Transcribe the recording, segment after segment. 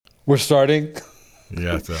We're starting?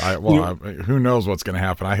 Yeah. Who knows what's going to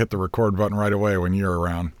happen? I hit the record button right away when you're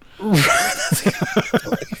around.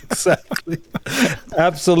 Exactly.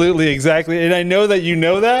 Absolutely, exactly. And I know that you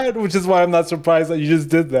know that, which is why I'm not surprised that you just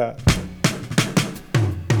did that.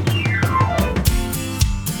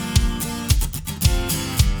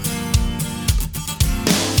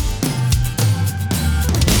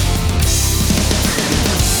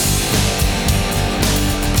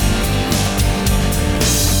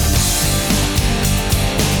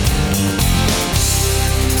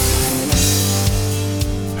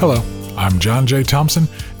 Hello, I'm John J. Thompson.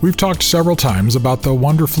 We've talked several times about the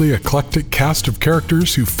wonderfully eclectic cast of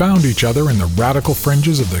characters who found each other in the radical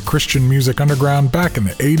fringes of the Christian music underground back in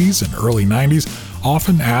the 80s and early 90s,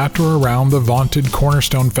 often at or around the vaunted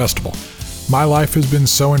Cornerstone Festival. My life has been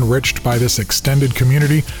so enriched by this extended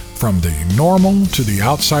community, from the normal to the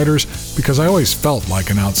outsiders, because I always felt like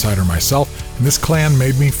an outsider myself, and this clan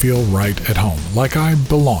made me feel right at home, like I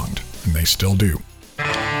belonged, and they still do.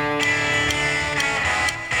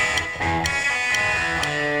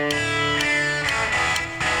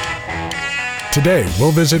 Today,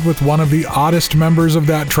 we'll visit with one of the oddest members of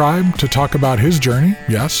that tribe to talk about his journey,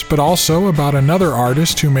 yes, but also about another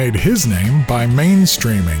artist who made his name by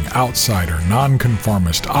mainstreaming outsider,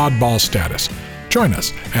 nonconformist, oddball status. Join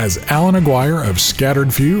us as Allan Aguirre of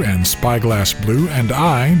Scaterd Few and Spyglass Blue and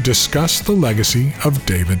I discuss the legacy of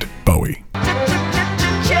David Bowie.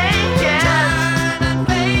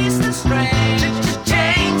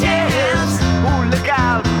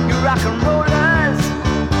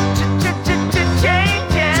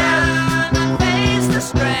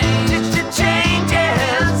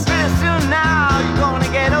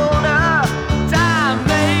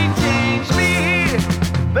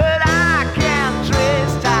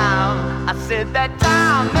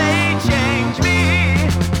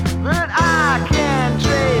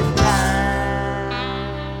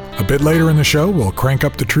 A bit later in the show, we'll crank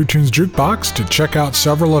up the True Tunes Jukebox to check out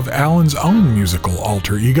several of Allan's own musical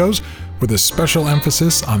alter egos, with a special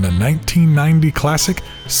emphasis on the 1990 classic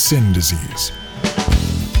Sin Disease.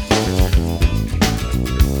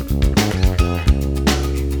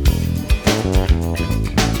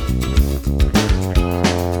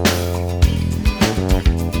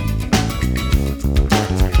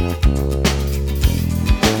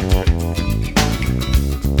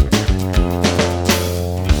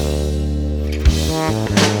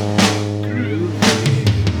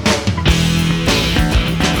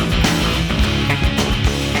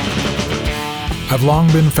 I've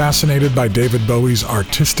long been fascinated by David Bowie's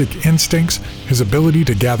artistic instincts, his ability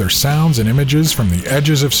to gather sounds and images from the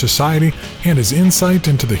edges of society, and his insight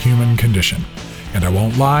into the human condition. And I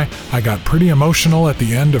won't lie, I got pretty emotional at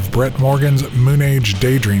the end of Brett Morgen's Moon Age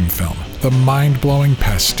Daydream film. The mind-blowing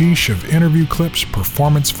pastiche of interview clips,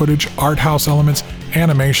 performance footage, art house elements,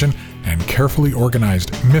 animation, and carefully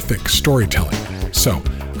organized mythic storytelling. So,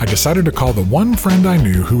 I decided to call the one friend I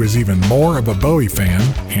knew who is even more of a Bowie fan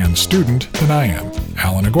and student than I am,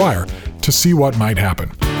 Allan Aguirre, to see what might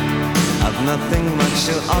happen. I've nothing much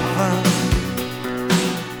to offer.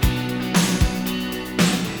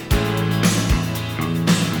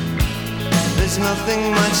 There's nothing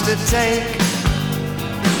much to take.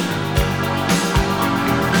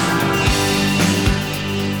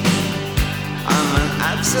 I'm an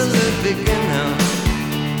absolute beginner.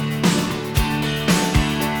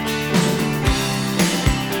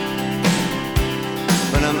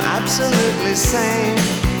 I'm absolutely sane.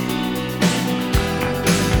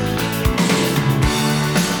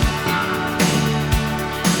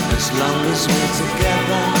 As long as we're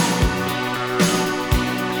together,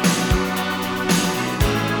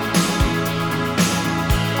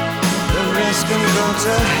 the rest can go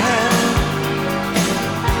to hell.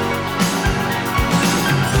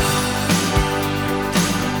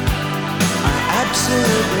 I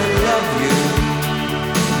absolutely love you.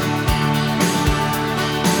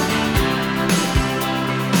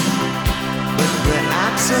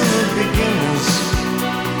 Absolute beginners.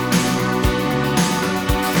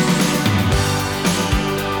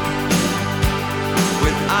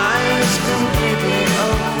 With eyes completely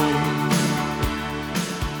open.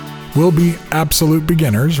 We'll be absolute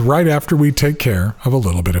beginners right after we take care of a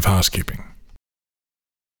little bit of housekeeping.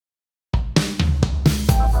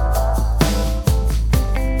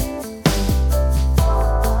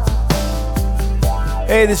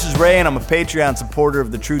 Hey, this is Ray, and I'm a Patreon supporter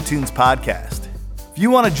of the True Tunes podcast. If you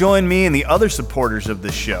want to join me and the other supporters of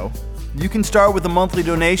this show, you can start with a monthly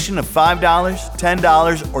donation of $5,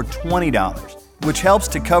 $10, or $20, which helps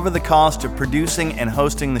to cover the cost of producing and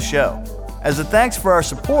hosting the show. As a thanks for our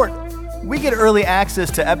support, we get early access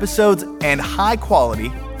to episodes and high-quality,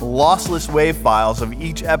 lossless WAV files of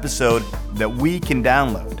each episode that we can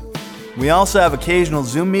download. We also have occasional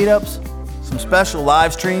Zoom meetups, some special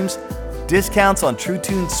live streams, discounts on True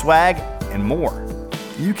Tunes swag, and more.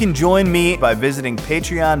 You can join me by visiting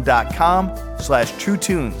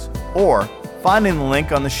patreon.com/TrueTunes or finding the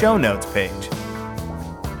link on the show notes page.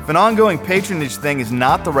 If an ongoing patronage thing is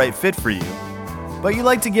not the right fit for you, but you'd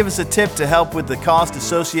like to give us a tip to help with the cost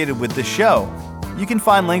associated with this show, you can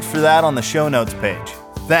find links for that on the show notes page.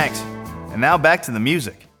 Thanks, and now back to the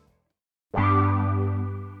music.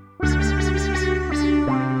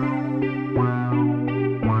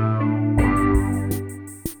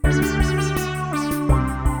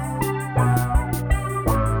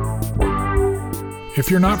 If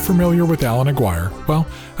you're not familiar with Allan Aguirre, well,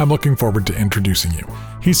 I'm looking forward to introducing you.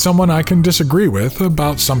 He's someone I can disagree with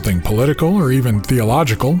about something political or even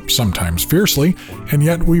theological, sometimes fiercely, and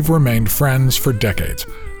yet we've remained friends for decades.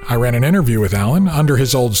 I ran an interview with Allan under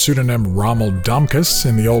his old pseudonym Rommel Domkus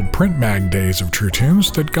in the old print mag days of True Tunes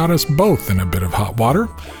that got us both in a bit of hot water.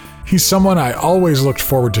 He's someone I always looked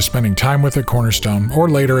forward to spending time with at Cornerstone or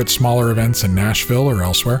later at smaller events in Nashville or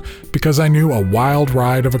elsewhere because I knew a wild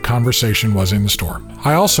ride of a conversation was in store.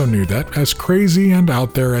 I also knew that, as crazy and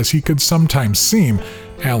out there as he could sometimes seem,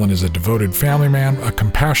 Allan is a devoted family man, a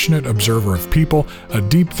compassionate observer of people, a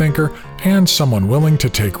deep thinker, and someone willing to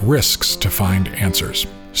take risks to find answers.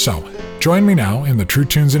 So, join me now in the True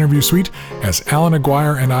Tunes interview suite as Allan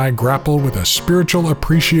Aguirre and I grapple with a spiritual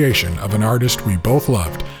appreciation of an artist we both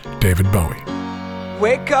loved, David Bowie.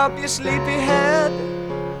 Wake up, you sleepyhead.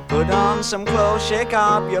 Put on some clothes, shake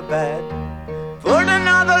up your bed. Put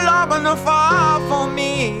another log on the fire for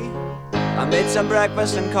me. I made some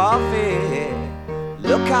breakfast and coffee.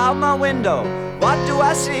 Look out my window, what do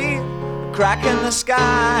I see? A crack in the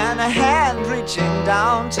sky and a hand reaching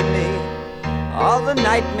down to me. All the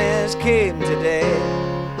nightmares came today,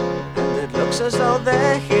 and it looks as though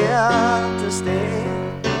they're here to stay.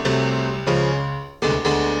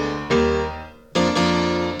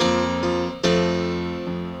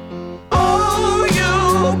 Oh,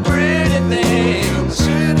 you pretty things,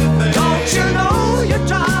 don't you know you're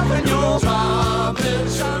driving your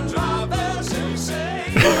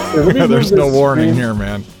There's no warning here,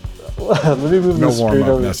 man. Let me move No the screen warm-up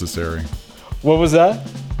over. necessary. What was that?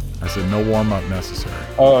 I said no warm-up necessary.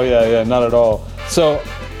 Oh, yeah, not at all. So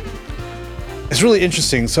it's really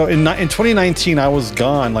interesting. So in 2019, I was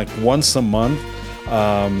gone like once a month,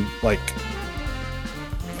 like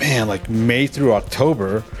May through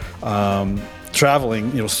October,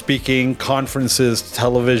 traveling, speaking, conferences,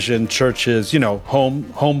 television, churches,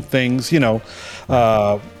 home things,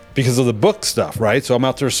 because of the book stuff, right? So I'm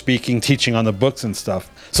out there speaking, teaching on the books and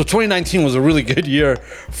stuff. So 2019 was a really good year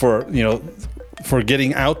for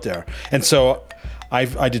getting out there. And so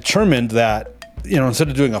I determined that, instead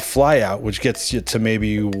of doing a fly out, which gets you to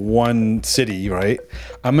maybe one city, right?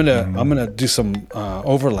 I'm gonna do some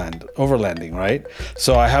overlanding, right?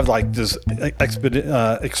 So I have like this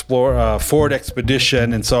Ford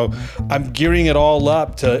Expedition, and so I'm gearing it all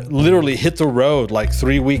up to literally hit the road like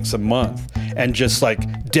 3 weeks a month and just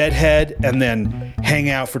like deadhead and then hang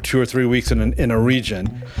out for 2 or 3 weeks in a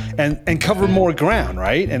region and cover more ground,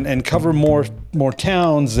 right? And cover more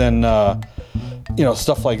towns and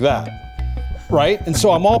stuff like that. Right? And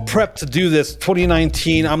so I'm all prepped to do this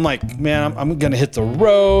 2019. I'm like, man, I'm going to hit the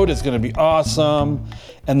road. It's going to be awesome.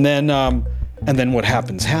 And then what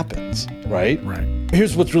happens, right? Right.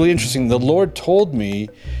 Here's what's really interesting. The Lord told me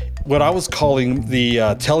what I was calling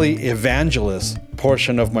the tele-evangelist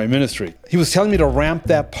portion of my ministry. He was telling me to ramp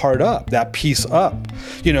that part up, that piece up.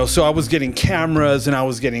 So I was getting cameras and I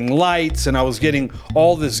was getting lights and I was getting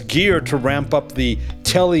all this gear to ramp up the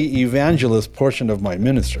tele-evangelist portion of my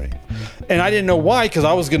ministry. And I didn't know why, because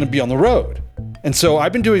I was going to be on the road. And so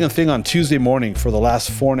I've been doing a thing on Tuesday morning for the last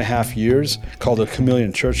 4.5 years called a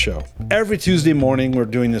Chameleon Church Show. Every Tuesday morning we're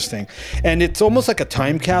doing this thing. And it's almost like a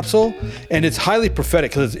time capsule, and it's highly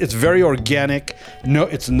prophetic because it's very organic. No,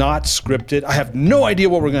 it's not scripted. I have no idea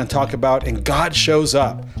what we're going to talk about, and God shows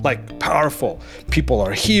up like powerful. People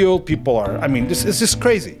are healed. It's just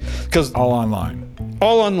crazy. Because All online.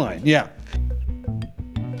 all online, yeah.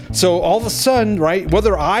 So all of a sudden, right,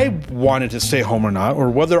 whether I wanted to stay home or not, or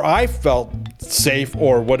whether I felt safe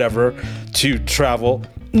or whatever to travel,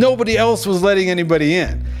 nobody else was letting anybody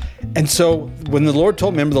in. And so when the Lord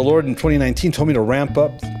told me, remember the Lord in 2019 told me to ramp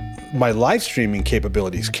up my live streaming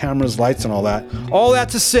capabilities, cameras, lights, and all that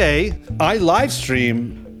to say, I live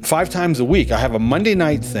stream 5 times a week. I have a Monday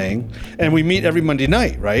night thing, and we meet every Monday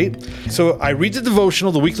night, right? So I read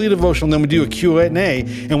the weekly devotional, then we do a Q&A,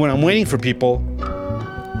 and when I'm waiting for people,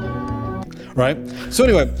 right? So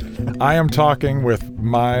anyway, I am talking with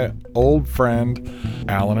my old friend,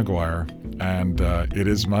 Allan Aguirre, and it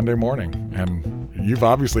is Monday morning, and you've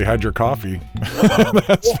obviously had your coffee.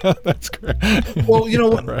 That's great. well, you know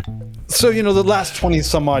what? Right. So, you know, the last 20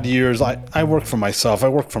 some odd years, I work for myself. I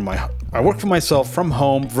work for myself from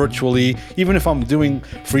home virtually. Even if I'm doing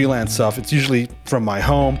freelance stuff, it's usually from my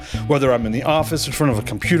home, whether I'm in the office in front of a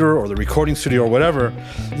computer or the recording studio or whatever.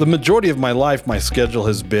 The majority of my life, my schedule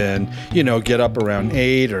has been, you know, get up around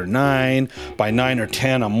 8 or 9. By 9 or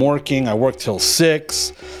 10, I'm working. I work till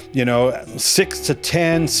 6. You know, 6 to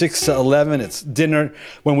 10, 6 to 11, it's dinner.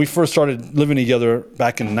 When we first started living together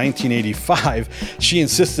back in 1985, she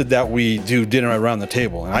insisted that we do dinner around the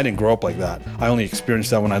table. And I didn't grow up like that. I only experienced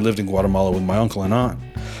that when I lived in Guatemala with my uncle and aunt.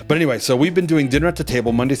 But anyway, so we've been doing dinner at the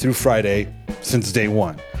table Monday through Friday since day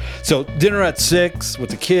one. So dinner at 6 with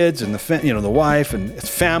the kids and the wife and it's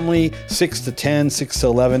family, 6 to 10, 6 to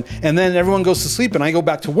 11. And then everyone goes to sleep and I go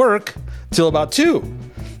back to work till about 2.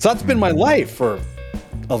 So that's been my life for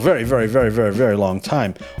a very, very, very, very, very long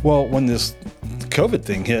time. Well, when this COVID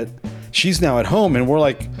thing hit, she's now at home and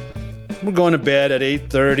we're going to bed at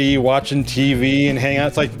 8:30, watching TV and hanging out.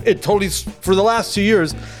 It's like, it totally, for the last 2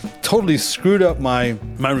 years, totally screwed up my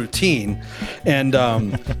routine. And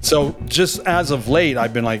so just as of late,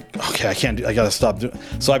 I've been like, okay, I gotta stop doing.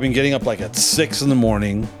 So I've been getting up like at 6 in the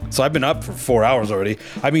morning. So I've been up for 4 hours already.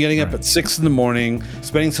 I've been getting up at 6 in the morning,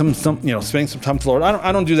 spending some time with the Lord.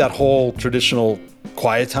 I don't do that whole traditional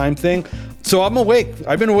quiet time thing. So I'm awake.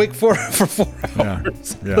 I've been awake for 4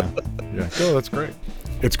 hours. Yeah. Oh, that's great.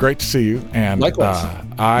 It's great to see you. And likewise.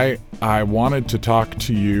 I wanted to talk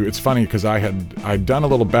to you. It's funny because I'd done a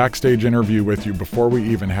little backstage interview with you before we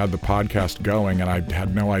even had the podcast going, and I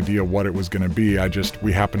had no idea what it was going to be.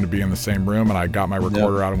 We happened to be in the same room, and I got my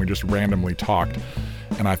recorder out and we just randomly talked.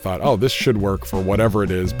 And I thought, oh, this should work for whatever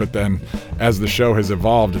it is. But then as the show has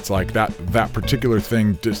evolved, it's like that particular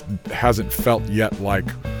thing just hasn't felt yet like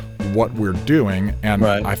what we're doing. And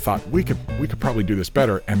right. I thought we could probably do this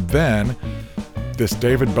better. And then this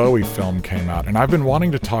David Bowie film came out, and I've been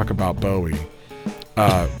wanting to talk about Bowie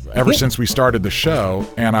ever since we started the show,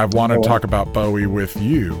 and I've wanted to talk about Bowie with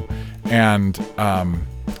you. And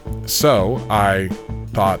so I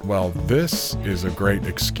thought, well, this is a great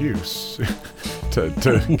excuse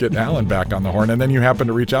to get Allan back on the horn. And then you happened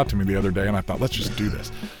to reach out to me the other day, and I thought, let's just do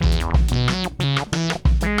this.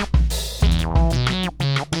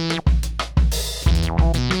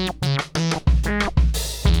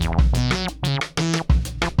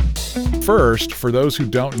 First, for those who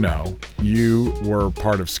don't know, you were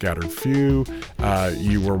part of Scaterd Few.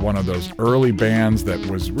 You were one of those early bands that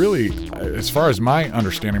was really, as far as my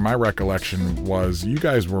understanding, my recollection was you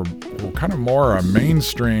guys were kind of more a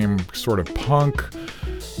mainstream sort of punk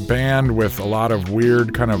band with a lot of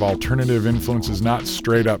weird kind of alternative influences, not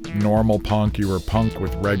straight up normal punk. You were punk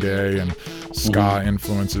with reggae and ska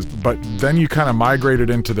influences, but then you kind of migrated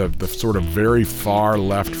into the sort of very far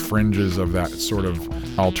left fringes of that sort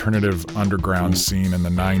of alternative underground scene in the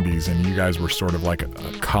 90s, and you guys were sort of like a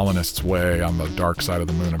colonist's way on the dark side of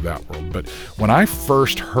the moon of that world. But when I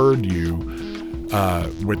first heard you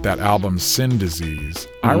with that album Sin Disease,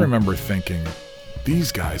 I remember thinking,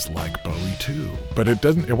 these guys like Bowie too, but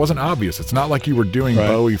it wasn't obvious. It's not like you were doing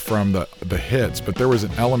Bowie from the hits, but there was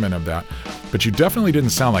an element of that. But you definitely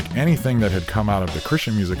didn't sound like anything that had come out of the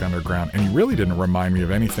Christian music underground, and you really didn't remind me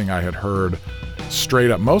of anything I had heard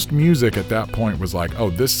straight up. Most music at that point was like,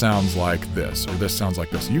 oh, this sounds like this, or this sounds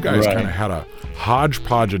like this. You guys kind of had a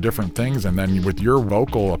hodgepodge of different things, and then with your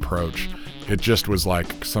vocal approach, it just was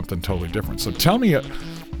like something totally different. So tell me,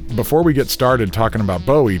 before we get started talking about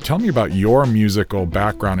Bowie, tell me about your musical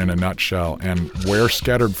background in a nutshell, and where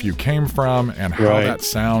Scaterd Few came from, and how that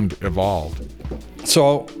sound evolved.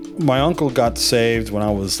 So my uncle got saved when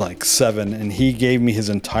I was like 7, and he gave me his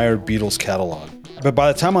entire Beatles catalog. But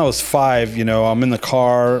by the time I was 5, I'm in the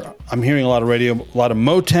car, I'm hearing a lot of radio, a lot of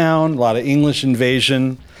Motown, a lot of English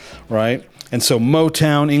Invasion, right? And so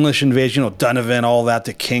Motown, English Invasion, Donovan, all that,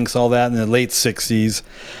 the Kinks, all that in the late 60s.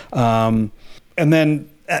 And then,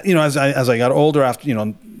 as I got older,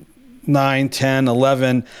 after, 9, 10,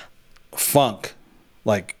 11, funk,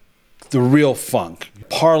 like the real funk.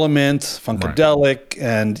 Parliament, Funkadelic,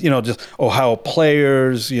 and, just Ohio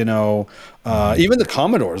Players, even the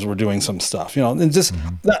Commodores were doing some stuff, and just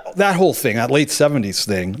that whole thing, that late 70s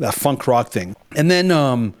thing, that funk rock thing. And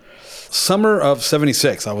then summer of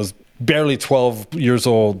 76, I was barely 12 years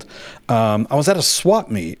old. I was at a swap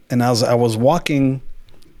meet, and I was walking.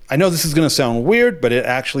 I know this is going to sound weird, but it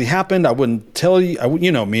actually happened. I wouldn't tell you,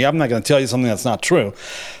 you know me, I'm not going to tell you something that's not true.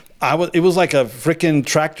 It was like a freaking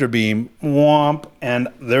tractor beam, whomp, and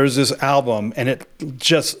there's this album, and it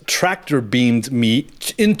just tractor beamed me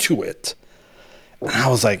into it. And I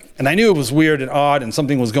was like, and I knew it was weird and odd, and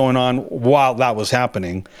something was going on while that was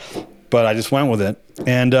happening, but I just went with it.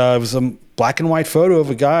 And it was a black and white photo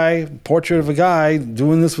of a guy, portrait of a guy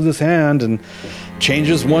doing this with his hand, and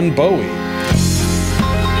changes one Bowie.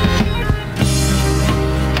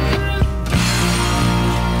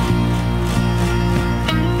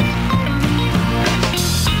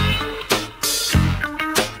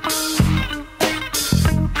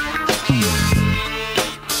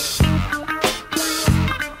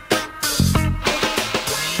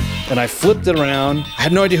 And I flipped it around. I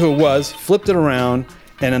had no idea who it was. Flipped it around.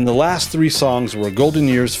 And then the last 3 songs were Golden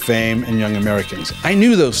Years, Fame, and Young Americans. I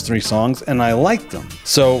knew those 3 songs and I liked them.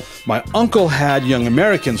 So my uncle had Young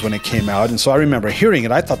Americans when it came out. And so I remember hearing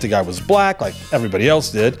it. I thought the guy was black like everybody else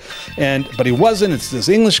did. But he wasn't. It's this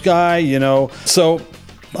English guy, you know. So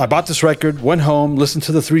I bought this record, went home, listened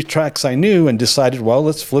to the 3 tracks I knew, and decided, well,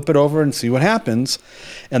 let's flip it over and see what happens.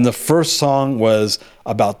 And the first song was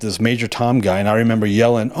about this Major Tom guy, and I remember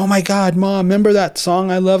yelling, "Oh my God, Mom, remember that song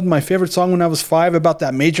I loved, my favorite song when I was 5 about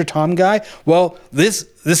that Major Tom guy? Well, it's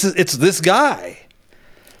this guy."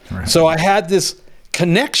 Right. So I had this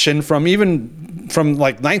connection from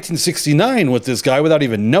like 1969 with this guy without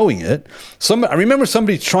even knowing it. I remember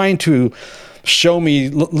somebody trying to show me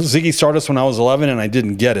Ziggy Stardust when I was 11, and I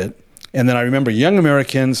didn't get it. And then I remember Young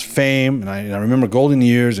Americans, Fame, and I remember Golden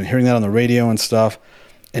Years and hearing that on the radio and stuff.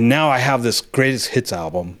 And now I have this greatest hits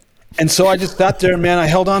album. And so I just got there, man. I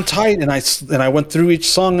held on tight, and I went through each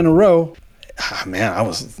song in a row.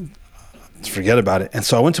 Forget about it. And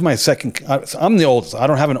so I went to my second. I'm the oldest. I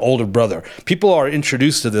don't have an older brother. People are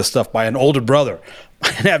introduced to this stuff by an older brother. I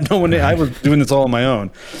have no one. I was doing this all on my own.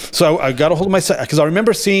 So I got a hold of my second, because I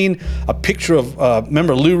remember seeing a picture of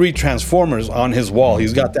remember Lou Reed Transformers on his wall.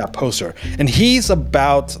 He's got that poster, and he's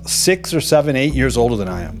about 6 or 7, 8 years older than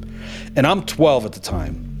I am, and I'm 12 at the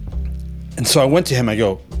time. And so I went to him. I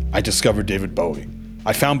go, "I discovered David Bowie.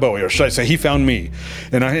 I found Bowie," or should I say, he found me.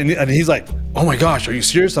 And he's like, "Oh my gosh, are you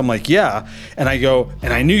serious?" I'm like, "Yeah." And I go,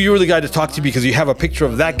 "And I knew you were the guy to talk to because you have a picture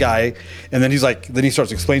of that guy." And then then he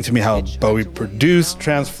starts explaining to me how Bowie produced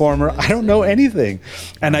Transformer. I don't know anything.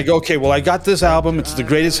 And I go, "Okay, well, I got this album. It's the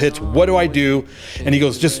greatest hits. What do I do?" And he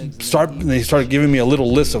goes, "Just start." And he started giving me a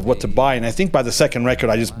little list of what to buy. And I think by the second record,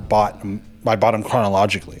 I bought them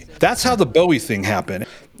chronologically. That's how the Bowie thing happened.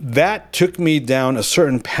 That took me down a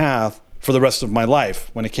certain path for the rest of my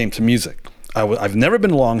life when it came to music. I've never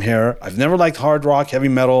been long hair. I've never liked hard rock, heavy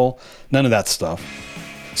metal, none of that stuff.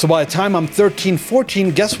 So by the time I'm 13,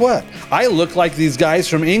 14, guess what? I look like these guys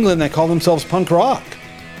from England that call themselves punk rock,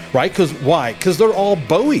 right? Why? Because they're all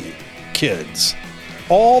Bowie kids.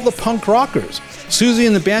 All the punk rockers. Susie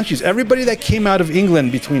and the Banshees, everybody that came out of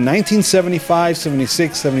England between 1975,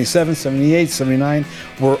 76, 77, 78, 79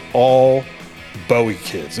 were all Bowie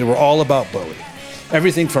kids. They were all about Bowie.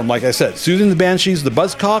 Everything from, like I said, Susie and the Banshees, the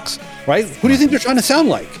Buzzcocks, right? Who do you think they're trying to sound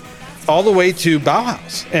like? All the way to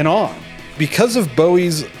Bauhaus and on. Because of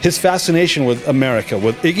his fascination with America,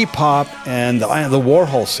 with Iggy Pop and the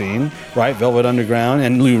Warhol scene, right? Velvet Underground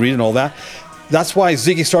and Lou Reed and all that. That's why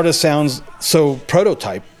Ziggy Stardust sounds so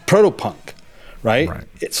proto-punk, right?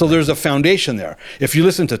 So there's a foundation there. If you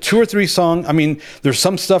listen to 2 or 3 songs, I mean, there's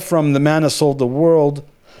some stuff from The Man Who Sold the World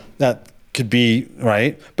that could be,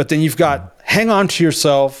 right? But then you've got Hang On to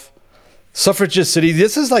Yourself, Suffragette City.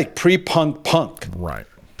 This is like pre-punk punk. Right.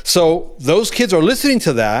 So those kids are listening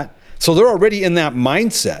to that. So they're already in that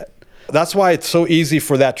mindset. That's why it's so easy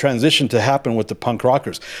for that transition to happen with the punk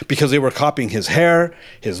rockers, because they were copying his hair,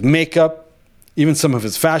 his makeup, even some of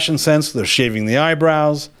his fashion sense. They're shaving the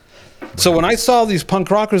eyebrows. So when I saw these punk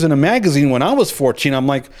rockers in a magazine when I was 14, I'm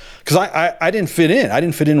like, because I didn't fit in. I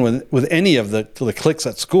didn't fit in with any of the cliques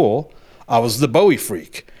at school. I was the Bowie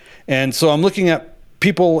freak. And so I'm looking at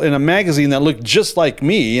people in a magazine that look just like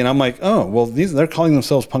me, and I'm like, oh, well, they're calling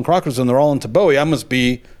themselves punk rockers and they're all into Bowie. I must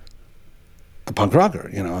be a punk rocker,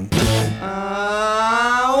 you know.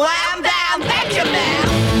 Oh, I'm down, Benjamin.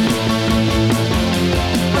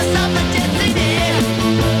 What's up, the density?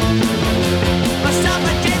 What's up,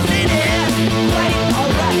 the density? Right,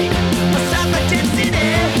 all right. What's up, the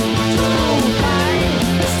density? Oh, right.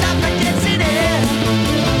 What's up, the density?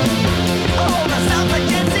 Oh, what's up, the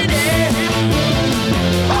density?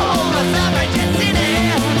 Oh, what's up, the density?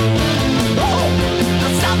 Oh,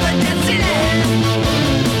 what's up, the density?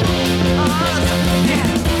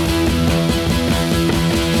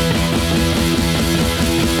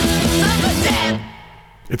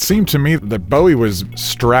 It seemed to me that Bowie was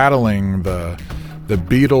straddling the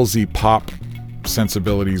Beatlesy pop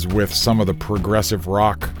sensibilities with some of the progressive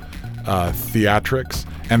rock theatrics,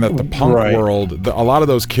 and that the punk Right. world, a lot of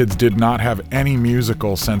those kids did not have any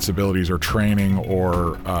musical sensibilities or training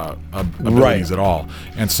or abilities Right. at all.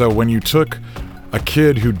 And so when you took a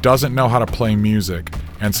kid who doesn't know how to play music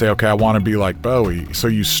and say, okay, I want to be like Bowie, so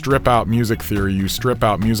you strip out music theory, you strip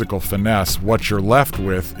out musical finesse, what you're left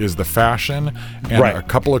with is the fashion and Right. a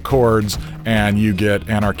couple of chords, and you get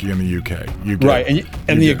Anarchy in the UK. You get, Right, and you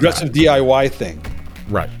the get aggressive that. DIY thing.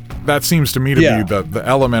 Right. That seems to me to Yeah. be the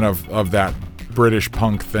element of that British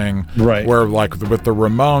punk thing. Right. Where, like, with the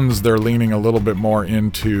Ramones, they're leaning a little bit more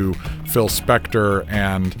into Phil Spector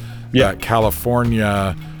and Yeah. that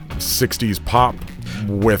California 60s pop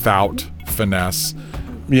without finesse.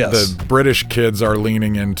 Yes. The British kids are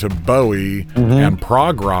leaning into Bowie and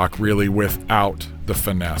prog rock really without the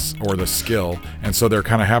finesse or the skill, and so they're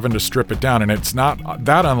kind of having to strip it down. And it's not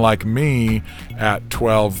that unlike me at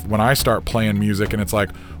 12 when I start playing music, and it's like,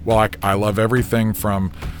 well, I love everything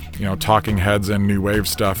from, you know, Talking Heads and new wave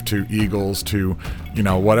stuff to Eagles to, you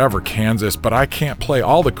know, whatever, Kansas, but I can't play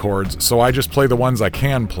all the chords, so I just play the ones I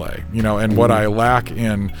can play, you know, and what I lack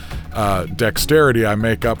in dexterity I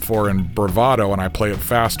make up for in bravado, and I play it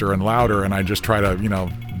faster and louder, and I just try to, you know,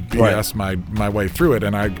 BS my way through it.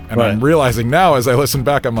 And I'm realizing now as I listen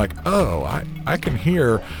back, I'm like, oh, I can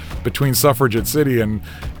hear between Suffragette City and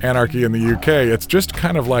Anarchy in the UK, it's just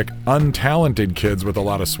kind of like untalented kids with a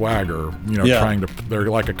lot of swagger, you know,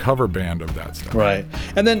 they're like a cover band of that stuff. Right,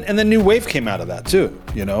 and then new wave came out of that too,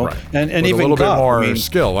 you know, Right. and With even a little goth, bit more I mean,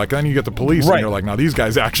 skill. Like then you get the Police, Right. and you're like, now these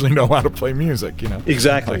guys actually know how to play music, you know.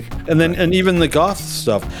 Exactly, Like, and even the goth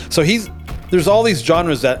stuff. So there's all these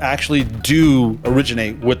genres that actually do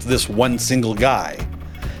originate with this one single guy,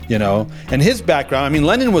 you know. And his background, I mean,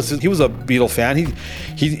 Lennon was a Beatle fan.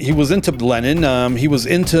 He was into Lennon. He was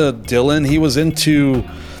into Dylan. He was into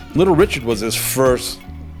Little Richard was his first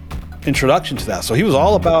introduction to that. So he was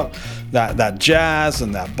all about that jazz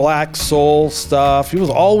and that black soul stuff. He was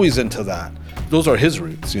always into that. Those are his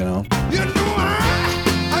roots, you know. You know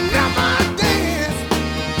I never dance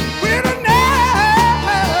with a nerve.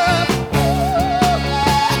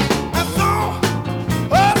 I saw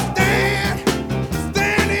her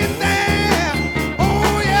standing there.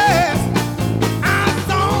 Oh yes, I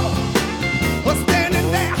saw her standing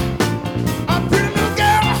there. A pretty little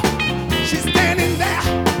girl, she's standing there.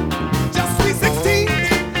 Just sweet 16,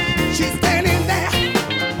 she's standing there.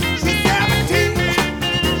 She's 17,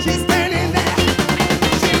 she's standing there.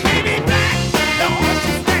 She may be black, no,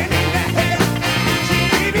 she's standing there. She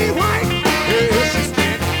may be white, yeah, she's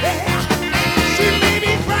standing there. She may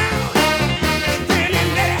be brown, standing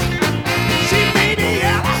there. She may be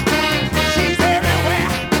yellow, she's everywhere.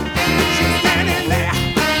 She's standing there,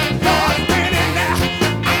 Lord, standing there.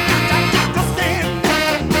 I got to stand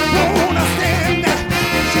there, wanna stand there.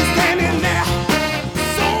 She's standing there,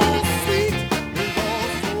 so sweet, oh,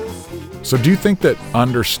 so sweet. So do you think that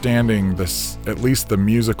understanding this, at least the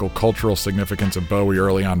musical cultural significance of Bowie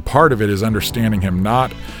early on, part of it is understanding him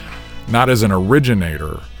not as an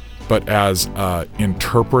originator, but as an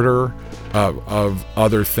interpreter of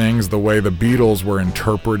other things, the way the Beatles were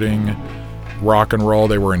interpreting rock and roll,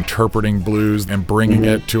 they were interpreting blues and bringing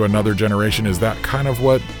it to another generation? Is that kind of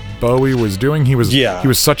what Bowie was doing? He was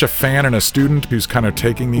such a fan and a student who's kind of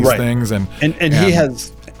taking these Right. things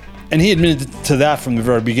and he admitted to that from the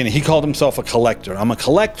very beginning. He called himself a collector. I'm a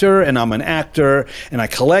collector and I'm an actor and I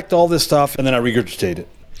collect all this stuff and then I regurgitate it.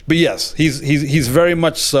 But yes, he's very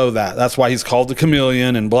much so that. That's why he's called the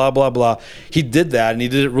chameleon and blah blah blah. He did that and he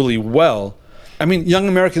did it really well. I mean, Young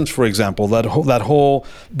Americans, for example, that whole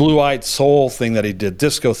blue-eyed soul thing that he did,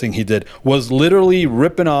 disco thing he did, was literally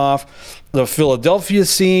ripping off the Philadelphia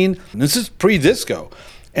scene. This is pre-disco.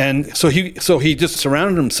 And so he just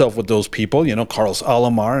surrounded himself with those people, you know, Carlos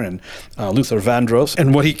Alomar and Luther Vandross,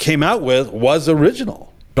 and what he came out with was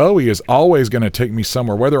original. Bowie is always going to take me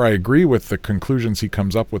somewhere, whether I agree with the conclusions he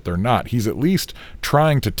comes up with or not. He's at least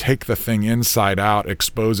trying to take the thing inside out,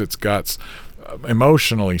 expose its guts,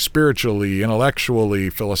 emotionally, spiritually, intellectually,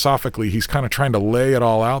 philosophically. He's kind of trying to lay it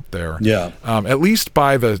all out there. Yeah. At least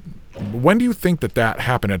by the... When do you think that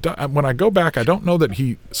happened? When I go back, I don't know that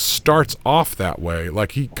he starts off that way.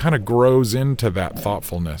 Like, he kind of grows into that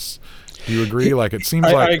thoughtfulness. Do you agree? Like, it seems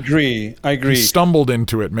like... I agree. He stumbled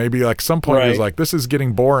into it. Maybe, like, some point he was Right. like, this is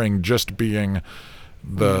getting boring just being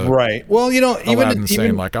the... Right. Well, you know, Aladdin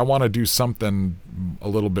saying, like, I want to do something a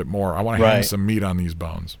little bit more. I want to hang some meat on these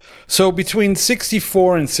bones. So between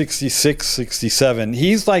 64 and 66, 67,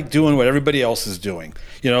 he's like doing what everybody else is doing,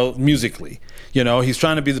 musically. He's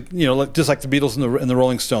trying to be just like the Beatles and the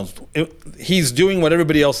Rolling Stones. He's doing what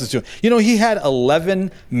everybody else is doing. He had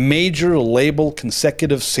 11 major label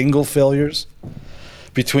consecutive single failures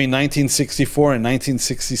between 1964 and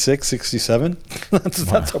 1966, 67.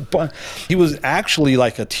 That's a bunch. He was actually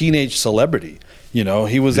like a teenage celebrity.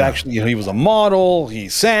 He was actually, he was a model, he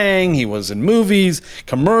sang, he was in movies,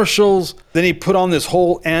 commercials. Then he put on this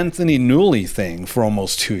whole Anthony Newley thing for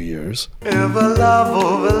almost 2 years.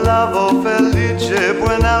 Volavo felice,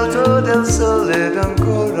 buen alto del sole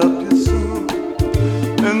ancora più su.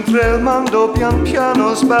 Mentre il mondo pian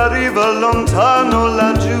piano spariva lontano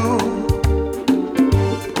laggiù.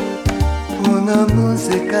 Una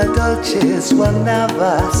musica dolce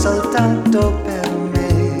suonava soltanto per me.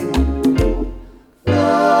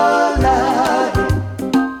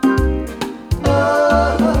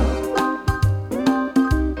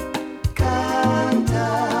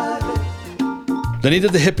 Then he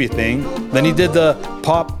did the hippie thing. Then he did the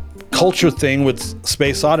pop culture thing with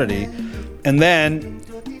Space Oddity. And then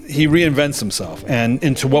he reinvents himself and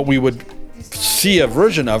into what we would see a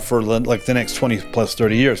version of for like the next 20 plus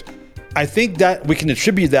 30 years. I think that we can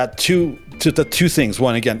attribute that to the two things.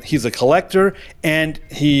 One, again, he's a collector and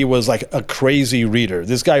he was like a crazy reader.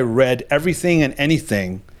 This guy read everything and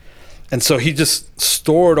anything. And so he just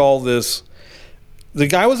stored all this. The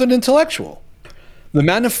guy was an intellectual. The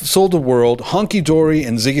Man Who Sold the World, Honky Dory,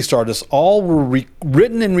 and Ziggy Stardust all were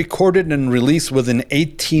written and recorded and released within an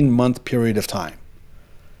 18-month period of time.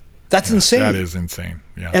 That's insane. That is insane.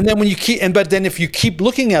 Yeah. And then but then if you keep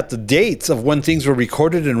looking at the dates of when things were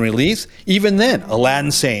recorded and released, even then, Aladdin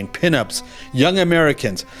Sane, Pinups, Young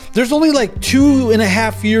Americans, there's only like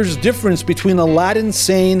 2.5 years difference between Aladdin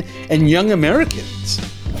Sane and Young Americans.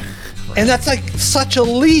 And that's like such a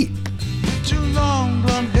leap. Too long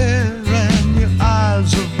blonde hair and your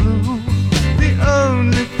eyes are blue. The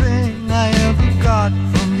only thing I ever got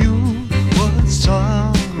from you was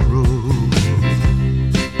sorrow.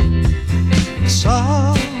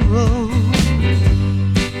 Sorrow.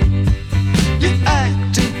 You're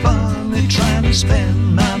acting funny, trying to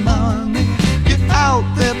spend my money. You're out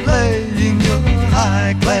there playing your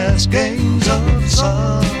high-class games of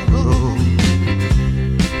sorrow.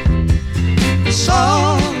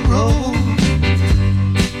 Sorrow.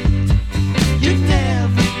 You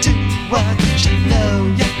never do what you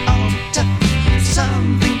know you ought to.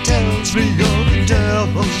 Something tells me you're the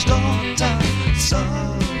devil's daughter.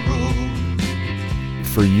 Sorrow.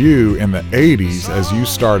 For you in the 80s, as you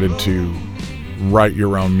started to write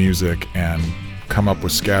your own music and come up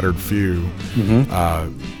with Scattered Few,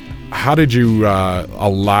 how did you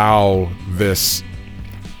allow this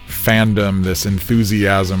fandom, this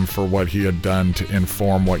enthusiasm for what he had done to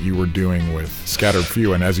inform what you were doing with Scattered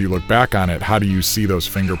Few? And as you look back on it, how do you see those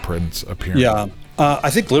fingerprints appearing? Yeah, I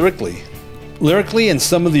think lyrically and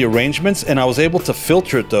some of the arrangements, and I was able to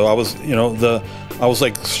filter it though. I was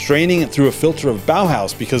like straining it through a filter of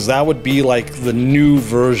Bauhaus because that would be like the new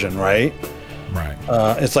version, right? Right.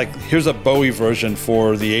 It's like, here's a Bowie version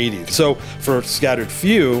for the 80s. So for Scattered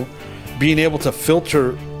Few, being able to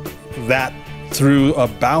filter that through a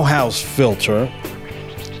Bauhaus filter,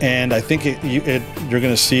 and I think you're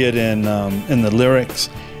going to see it in the lyrics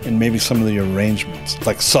and maybe some of the arrangements,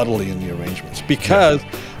 like subtly in the arrangements, because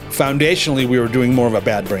foundationally we were doing more of a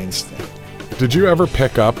Bad Brains thing. Did you ever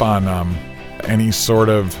pick up on any sort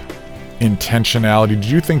of intentionality? Did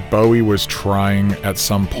you think Bowie was trying at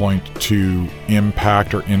some point to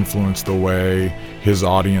impact or influence the way his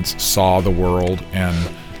audience saw the world and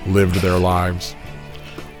lived their lives?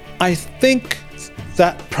 I think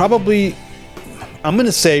that probably, I'm going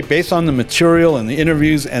to say, based on the material and the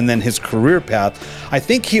interviews and then his career path, I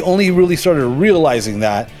think he only really started realizing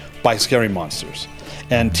that by Scary Monsters.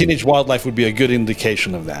 And Teenage Wildlife would be a good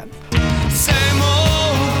indication of that. Same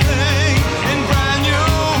old thing in brand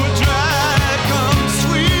new drag, come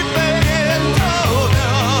sweeping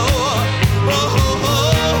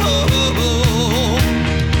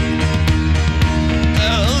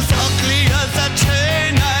as ugly as a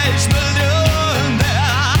teenage million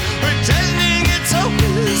there, pretending it's a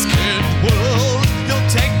whiskered world.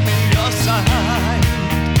 You'll take me aside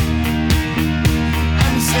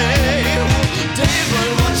and say,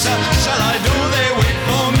 David, what shall I do? They wait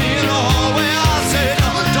for me in the hallway.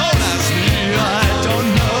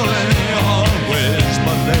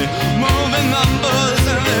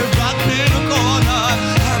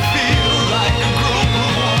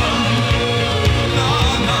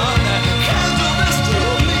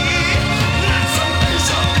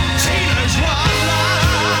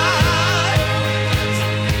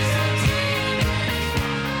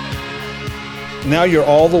 Now you're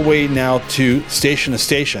all the way now to station,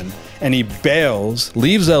 and he bails,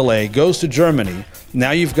 leaves LA, goes to Germany.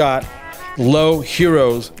 Now you've got Low,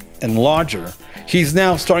 Heroes, and Lodger. He's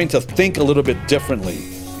now starting to think a little bit differently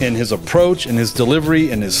in his approach, in his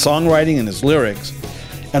delivery, in his songwriting, in his lyrics.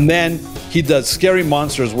 And then he does Scary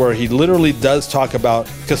Monsters, where he literally does talk about,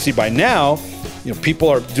 because see, by now, people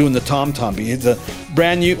are doing the tom-tom beat. It's a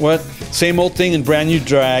brand new, same old thing in brand new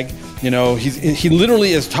drag. He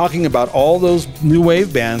literally is talking about all those new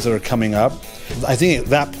wave bands that are coming up. I think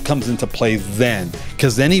that comes into play then,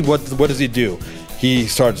 because then what does he do? He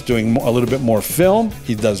starts doing a little bit more film.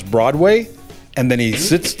 He does Broadway, and then he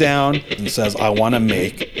sits down and says, I want to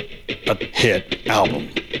make a hit album.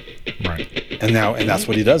 Right. And that's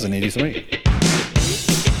what he does in '83.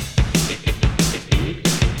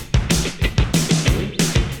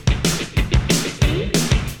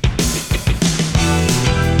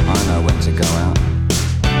 I know when to go out,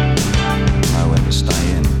 know when to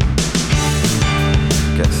stay in,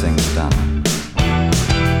 get things done.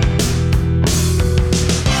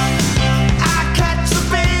 I catch the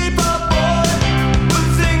paper boy when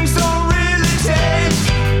things don't really change.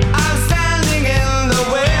 I'm standing in the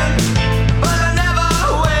wind, but I never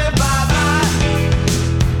wave bye-bye.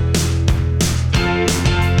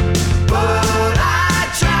 But I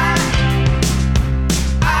try.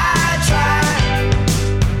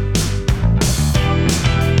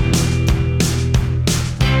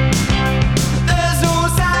 There's no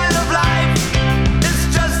sign of life, it's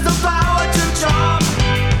just the power to charm.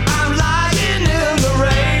 I'm lying in the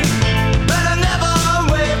rain, but I never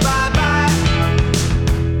wave bye-bye.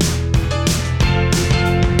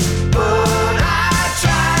 But I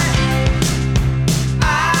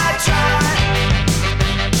try.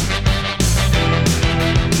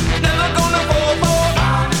 Never gonna fall for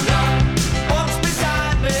walks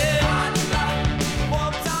beside me,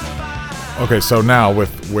 walks on fire. Okay, so now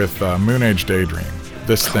with Moon Age Daydream,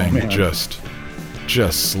 this thing man.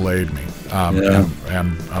 just slayed me. Yeah.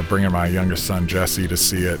 And bringing my youngest son Jesse to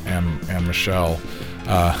see it, and Michelle.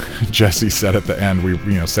 Jesse said at the end,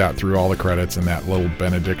 we sat through all the credits, and that little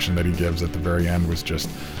benediction that he gives at the very end was just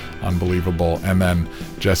unbelievable. And then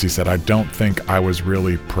Jesse said, I don't think I was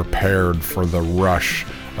really prepared for the rush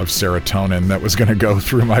of serotonin that was going to go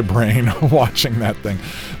through my brain watching that thing.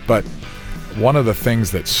 But one of the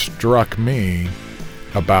things that struck me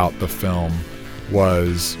about the film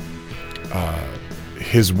was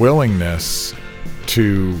his willingness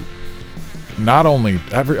to not only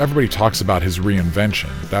everybody talks about his reinvention.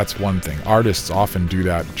 That's one thing. Artists often do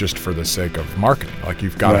that just for the sake of marketing. Like,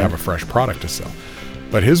 you've got to have a fresh product to sell.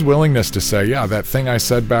 But his willingness to say, yeah, that thing I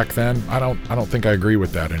said back then, I don't think I agree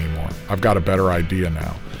with that anymore. I've got a better idea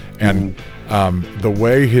now. And the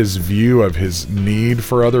way his view of his need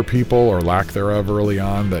for other people, or lack thereof early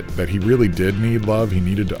on, that he really did need love, he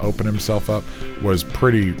needed to open himself up, was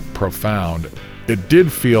pretty profound. It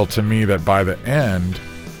did feel to me that by the end,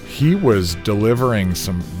 he was delivering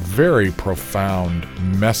some very profound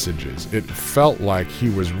messages. It felt like he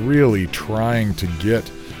was really trying to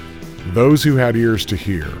get those who had ears to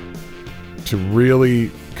hear to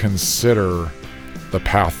really consider the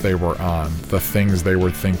path they were on, the things they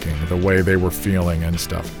were thinking, the way they were feeling and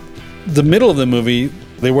stuff. The middle of the movie,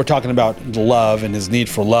 they were talking about love and his need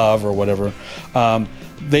for love or whatever.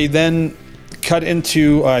 They then cut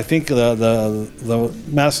into, I think, the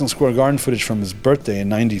Madison Square Garden footage from his birthday in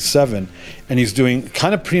 '97, and he's doing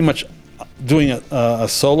pretty much doing a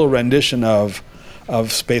solo rendition of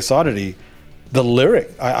Space Oddity. The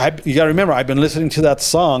lyric, you got to remember, I've been listening to that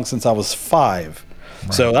song since I was 5.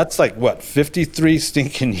 Right. So that's like, 53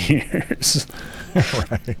 stinking years.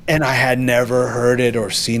 Right. And I had never heard it or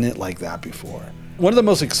seen it like that before. One of the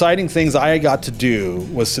most exciting things I got to do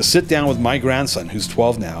was to sit down with my grandson, who's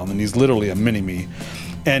 12 now, and he's literally a mini-me,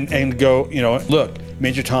 and go, look,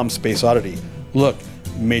 Major Tom, Space Oddity. Look,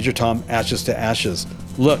 Major Tom, Ashes to Ashes.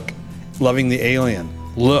 Look, Loving the Alien.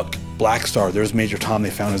 Look, Black Star, there's Major Tom, they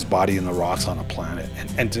found his body in the rocks on a planet.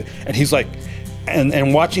 And he's like,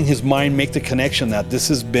 and watching his mind make the connection that this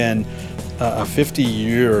has been a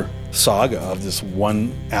 50-year saga of this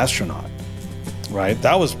one astronaut, right?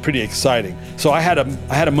 That was pretty exciting. So I had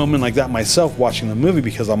a moment like that myself watching the movie,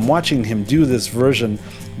 because I'm watching him do this version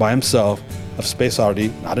by himself of Space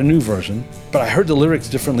Oddity, not a new version, but I heard the lyrics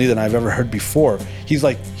differently than I've ever heard before. He's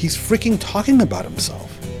freaking talking about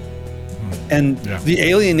himself. And the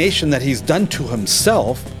alienation that he's done to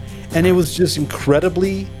himself, and it was just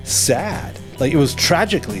incredibly sad. Like, it was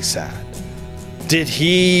tragically sad. Did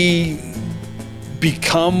he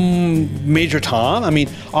become Major Tom? I mean,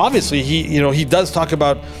 obviously he does talk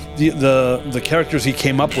about the characters he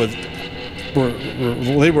came up with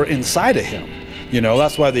were inside of him.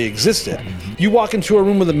 That's why they existed. You walk into a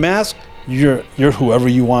room with a mask, you're whoever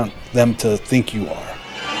you want them to think you are.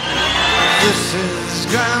 This is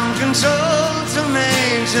ground control to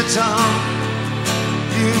Major Tom.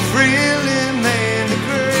 You've really made it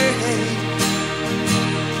great.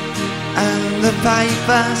 And the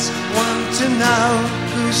pipers want to know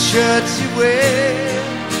whose shirts you wear.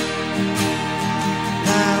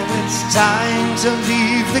 Now it's time to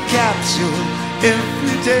leave the capsule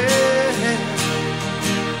every day.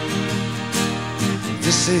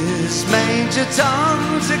 This is Major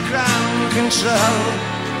Tom to ground control.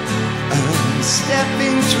 I'm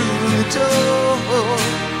stepping through the door,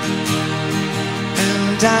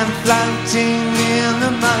 and I'm floating in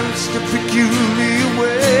the most peculiar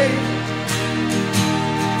way,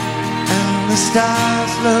 and the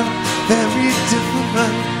stars look very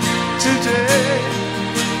different today.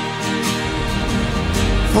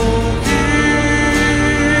 For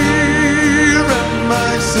here am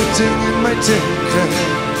I sitting in my tinker,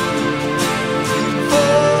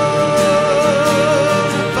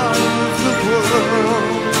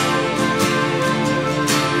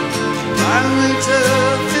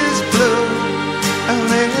 earth is blue, and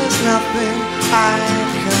there's nothing I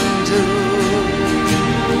can do.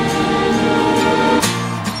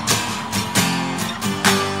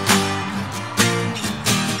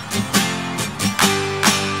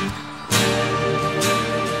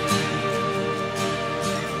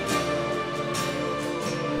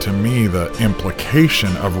 To me, the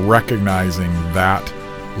implication of recognizing that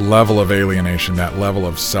level of alienation, that level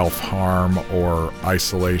of self-harm or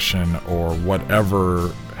isolation or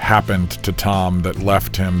whatever happened to Tom that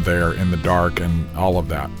left him there in the dark and all of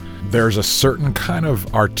that. There's a certain kind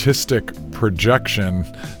of artistic projection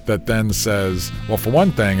that then says, well, for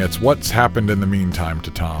one thing, it's what's happened in the meantime to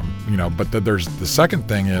Tom, but there's the second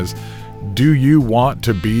thing is, do you want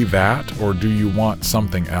to be that or do you want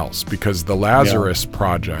something else? Because the Lazarus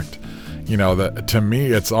Project, to me,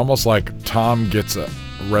 it's almost like Tom gets a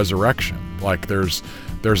resurrection. Like there's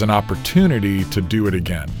an opportunity to do it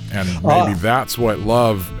again, and maybe that's what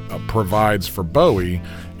love provides for Bowie,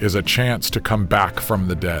 is a chance to come back from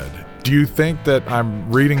the dead. Do you think that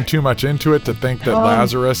I'm reading too much into it to think that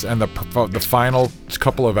Lazarus and the final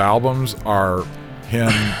couple of albums are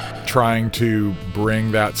him trying to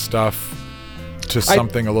bring that stuff to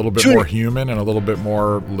something a little bit more human and a little bit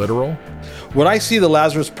more literal? What I see the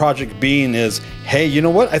Lazarus Project being is, hey, you know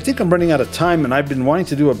what? I think I'm running out of time, and I've been wanting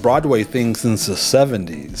to do a Broadway thing since the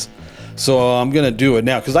 70s. So I'm going to do it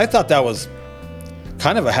now, because I thought that was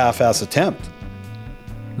kind of a half-ass attempt.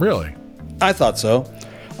 Really? I thought so.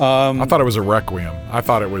 I thought it was a requiem. I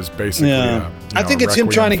thought it was basically I think it's him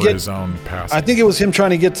trying to get his own passing. I think it was him trying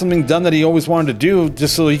to get something done that he always wanted to do,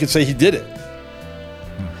 just so he could say he did it.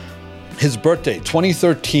 His birthday,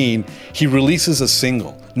 2013, he releases a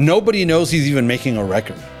single. Nobody knows he's even making a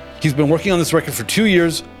record. He's been working on this record for 2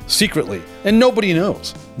 years secretly, and nobody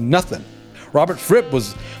knows. Nothing. Robert Fripp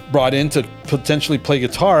was brought in to potentially play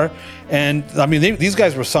guitar, and these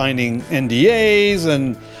guys were signing NDAs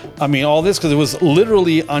and all this, because it was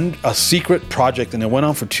literally a secret project, and it went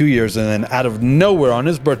on for 2 years, and then out of nowhere on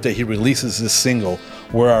his birthday he releases this single,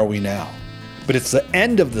 Where Are We Now? But it's the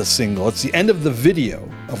end of the single, it's the end of the video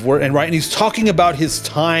of and he's talking about his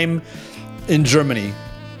time in Germany,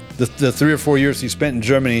 the 3 or 4 years he spent in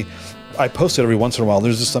Germany. I post it every once in a while.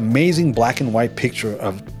 There's this amazing black and white picture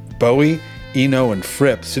of Bowie, Eno, and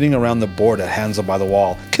Fripp sitting around the board at Hands Up by the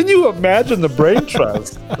Wall. Can you imagine the brain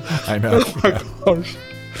trust? I know. Oh my gosh.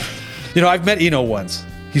 I've met Eno once.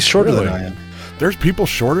 He's shorter than I am. There's people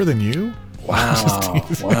shorter than you? Wow.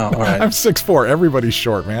 Wow. All right. I'm 6'4". Everybody's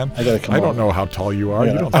short, man. I don't know how tall you are.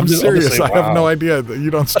 Yeah. I'm serious. I have no idea.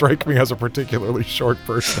 You don't strike me as a particularly short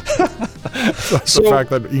person. So the fact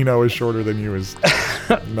that Eno is shorter than you is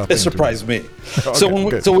nothing. It surprised me.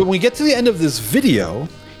 Okay, So when we get to the end of this video,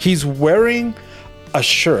 he's wearing a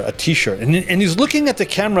shirt, a t-shirt, and he's looking at the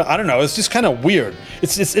camera. I don't know, it's just kind of weird.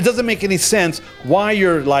 It doesn't make any sense why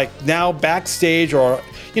you're like now backstage or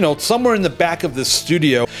somewhere in the back of this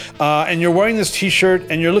studio, and you're wearing this t-shirt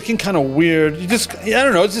and you're looking kind of weird. I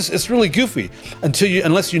don't know, it's really goofy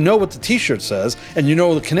unless you know what the t-shirt says and you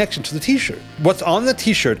know the connection to the t-shirt. What's on the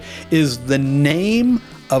t-shirt is the name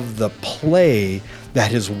of the play that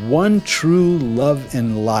his one true love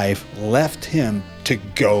in life left him to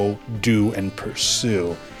go do and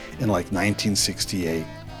pursue in like 1968,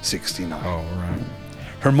 69. Oh, right.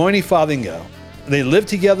 Hermione Fotheringham. They lived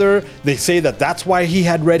together. They say that that's why he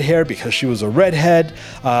had red hair, because she was a redhead.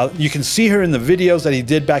 You can see her in the videos that he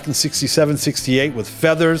did back in 67, 68 with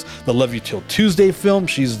Feathers, the Love You Till Tuesday film.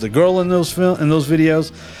 She's the girl in those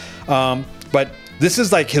videos. But This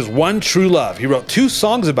is like his one true love. He wrote 2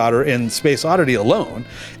 songs about her in Space Oddity alone,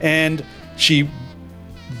 and she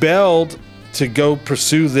bailed to go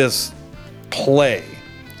pursue this play.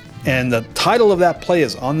 And the title of that play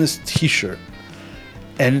is on this t-shirt.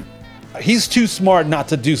 And he's too smart not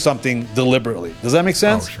to do something deliberately. Does that make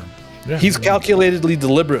sense? Oh, sure. Yeah, he's calculatedly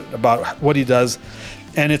deliberate about what he does.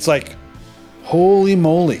 And it's like, holy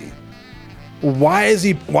moly. Why is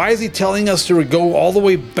he telling us to go all the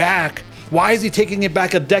way back? Why is he taking it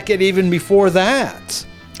back a decade even before that?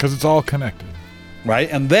 Because it's all connected. Right?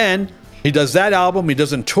 And then he does that album, he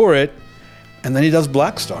doesn't tour it, and then he does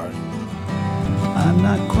Black Star. I'm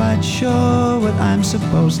not quite sure what I'm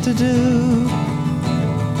supposed to do,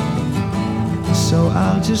 so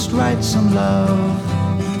I'll just write some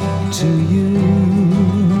love to you.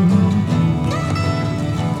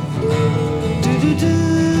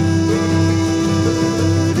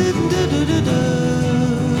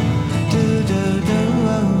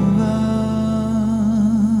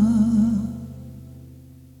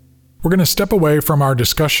 We're going to step away from our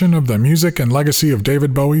discussion of the music and legacy of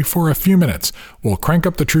David Bowie for a few minutes. We'll crank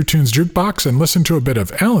up the True Tunes Jukebox and listen to a bit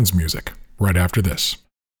of Allan's music right after this.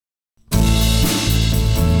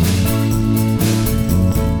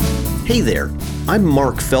 Hey there, I'm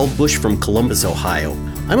Mark Feldbush from Columbus, Ohio.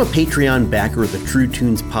 I'm a Patreon backer of the True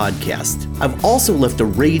Tunes podcast. I've also left a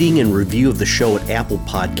rating and review of the show at Apple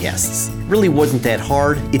Podcasts. It really wasn't that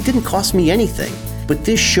hard. It didn't cost me anything. But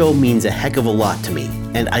this show means a heck of a lot to me,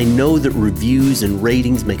 and I know that reviews and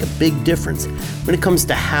ratings make a big difference when it comes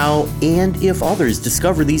to how and if others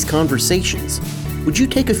discover these conversations. Would you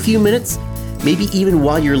take a few minutes, maybe even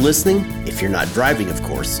while you're listening, if you're not driving of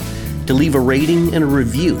course, to leave a rating and a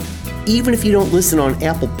review? Even if you don't listen on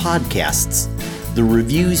Apple Podcasts, the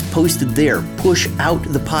reviews posted there push out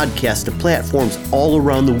the podcast to platforms all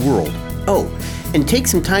around the world. Oh, and take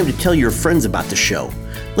some time to tell your friends about the show.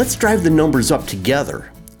 Let's drive the numbers up together.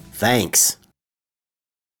 Thanks.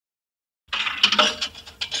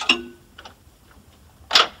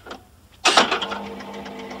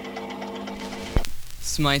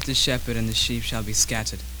 Smite the shepherd and the sheep shall be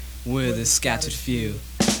scattered. We're the scattered few.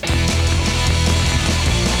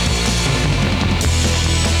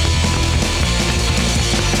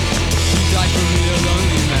 Died for me a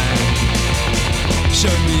lonely man.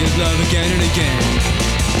 Showed me his love again and again.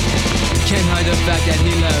 Can't hide the fact that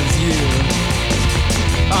he loves you.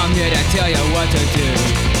 I'm here to tell you what to do.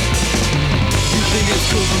 You think it's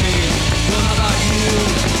cool for me? Well, how about you?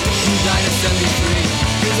 You died to set me free.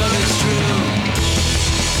 Your love is true.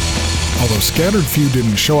 Although Scaterd Few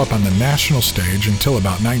didn't show up on the national stage until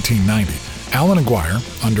about 1990, Allan Aguirre,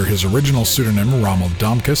 under his original pseudonym Rommel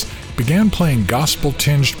Domkes, began playing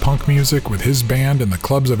gospel-tinged punk music with his band in the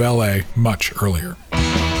clubs of LA much earlier.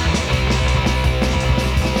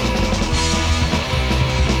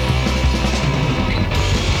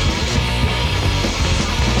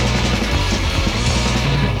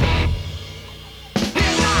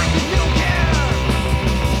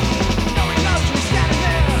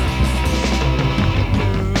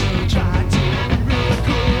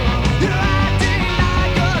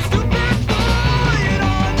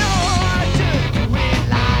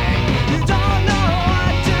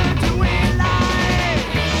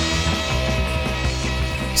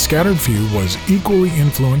 Scaterd Few was equally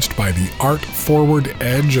influenced by the art-forward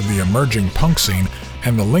edge of the emerging punk scene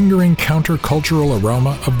and the lingering countercultural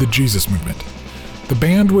aroma of the Jesus movement. The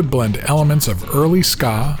band would blend elements of early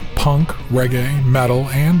ska, punk, reggae, metal,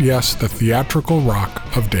 and yes, the theatrical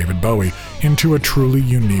rock of David Bowie into a truly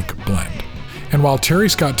unique blend. And while Terry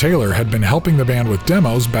Scott Taylor had been helping the band with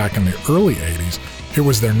demos back in the early 80s, it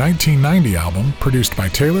was their 1990 album, produced by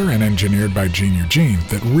Taylor and engineered by Gene Eugene,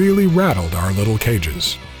 that really rattled our little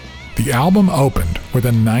cages. The album opened with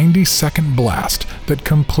a 90-second blast that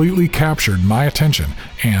completely captured my attention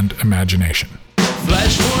and imagination.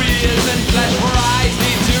 Flesh for ears and flesh for eyes,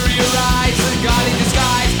 deteriorate the God in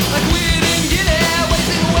disguise. Like we didn't get it,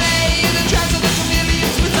 wasting away in the tracks of the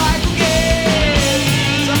chameleons with cycle games.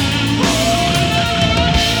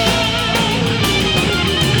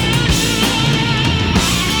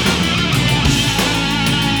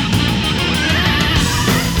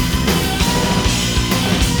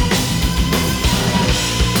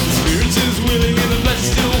 Spirits is willing and the flesh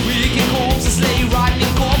is still weak, and corpses lay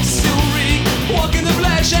rotting, corpses still reek. Walk in the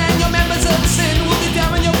flesh and your members of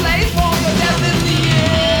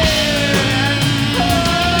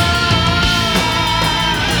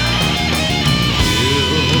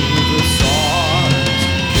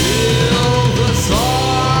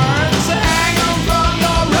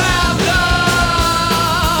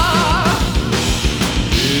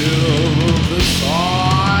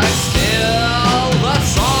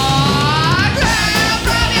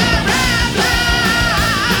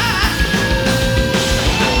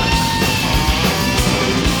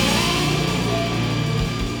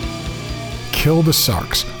Kill the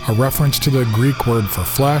Sarks, a reference to the Greek word for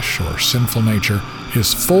flesh or sinful nature,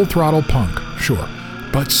 is full-throttle punk, sure,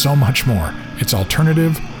 but so much more. It's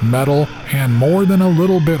alternative, metal, and more than a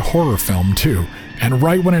little bit horror film, too. And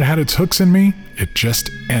right when it had its hooks in me, it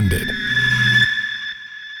just ended.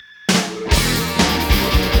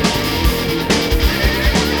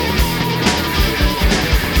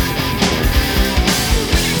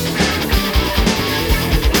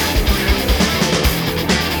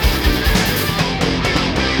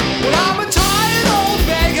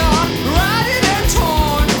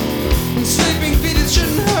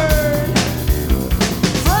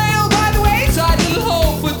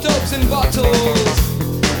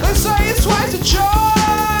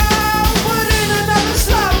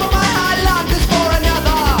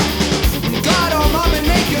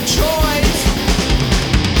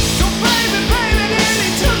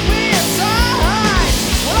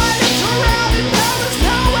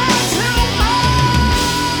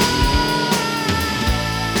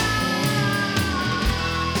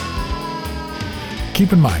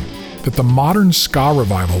 Keep in mind that the modern ska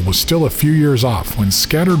revival was still a few years off when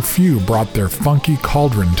Scaterd Few brought their funky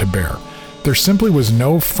cauldron to bear. There simply was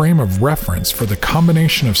no frame of reference for the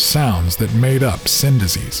combination of sounds that made up Sin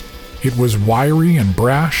Disease. It was wiry and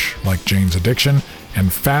brash, like Jane's Addiction,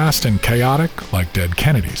 and fast and chaotic, like Dead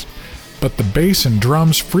Kennedys. But the bass and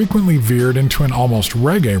drums frequently veered into an almost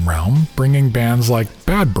reggae realm, bringing bands like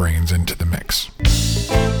Bad Brains into the mix.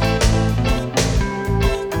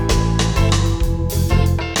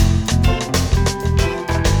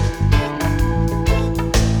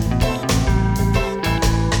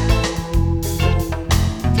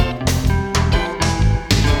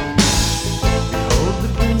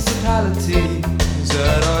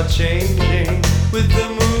 That are changing with the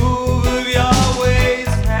move of Yahweh's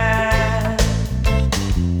hand.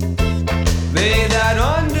 May that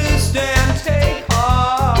understand take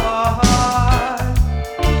heart.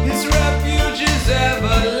 His refuge is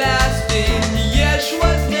everlasting.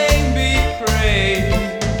 Yeshua's name be praised.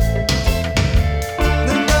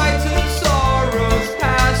 The night of sorrows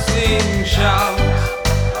passing shouts.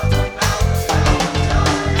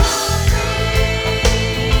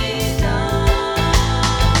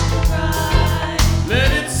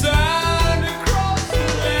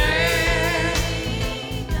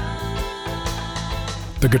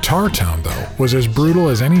 The guitar tone, though, was as brutal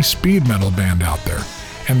as any speed metal band out there,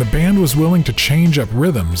 and the band was willing to change up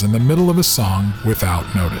rhythms in the middle of a song without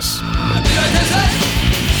notice.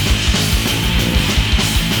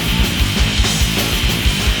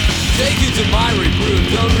 Take it to my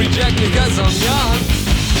reproof, don't reject me cause I'm young.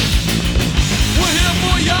 We're here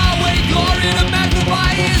for Yahweh, glory to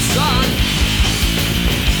magnify His Son.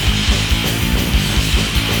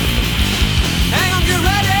 Hang on, get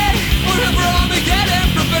ready. We're here for Armageddon,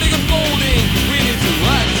 prophetic unfolding. We need to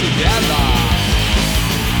work together.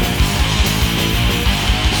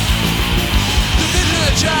 The vision of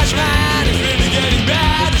the church, man, is really getting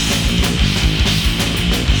bad.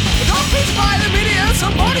 Don't crucify the media,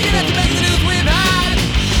 somebody gonna have to make the news we've had.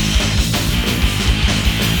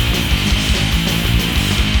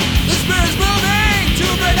 The spirit's moving to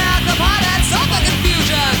bring out the pot and stop the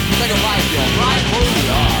confusion. Take a life, your right, holy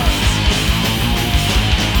arms.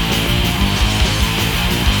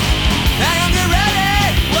 Hang on, get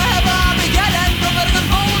ready! Wherever Armageddon, prophetic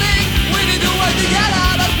unfolding. We need to work together,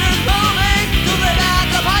 the spirit's moving to bring out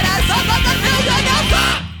the pot and stop the confusion.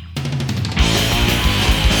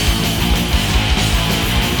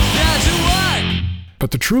 Yeah, to work!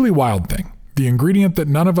 But the truly wild thing, the ingredient that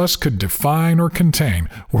none of us could define or contain,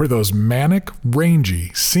 were those manic,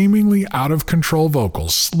 rangy, seemingly out-of-control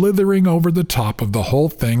vocals slithering over the top of the whole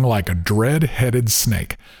thing like a dread-headed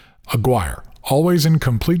snake. Aguirre, always in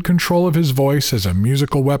complete control of his voice as a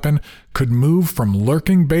musical weapon, could move from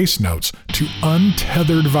lurking bass notes to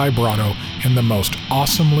untethered vibrato in the most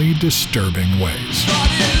awesomely disturbing ways.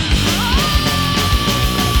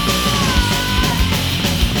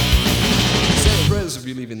 Say the prayers if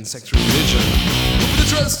you believe in sex religion. Put the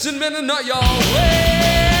trust in men and not your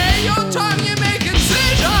way. Your time you make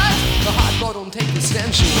incisions. The hot boy don't take the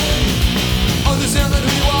stench away. Understand that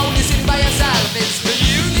who you are when you're sitting by yourself. It's for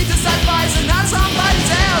you need to sacrifice and not somebody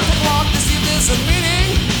else. Take a walk to see if there's some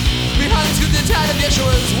meaning behind this good tide of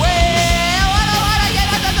Yeshua's way. What I get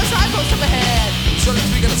under the signpost up ahead. So let's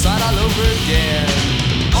begin to start all over again.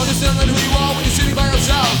 Understand that who you are when you're sitting by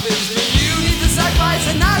yourself. It's for you need to sacrifice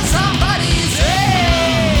and not somebody else.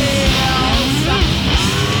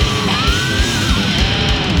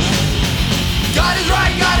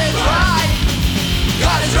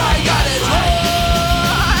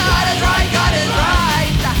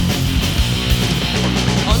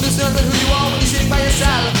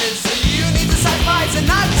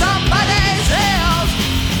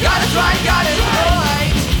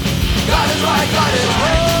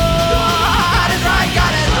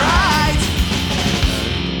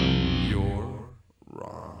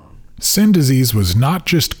 Sin Disease was not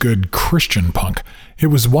just good Christian punk, it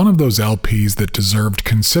was one of those LPs that deserved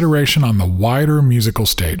consideration on the wider musical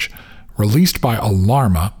stage. Released by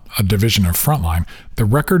Alarma, a division of Frontline, the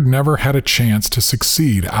record never had a chance to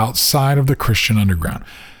succeed outside of the Christian underground.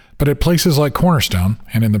 But at places like Cornerstone,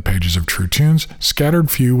 and in the pages of True Tunes,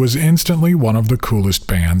 Scattered Few was instantly one of the coolest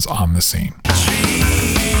bands on the scene.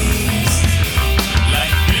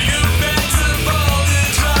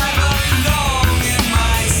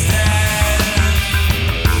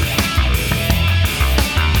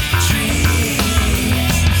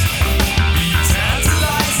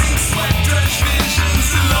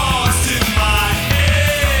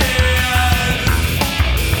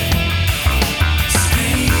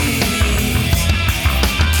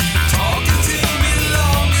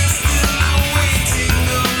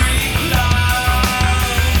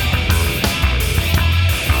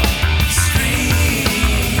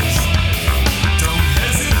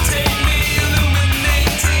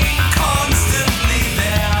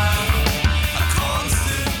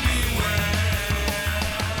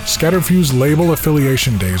 Scattered Few's label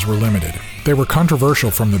affiliation days were limited. They were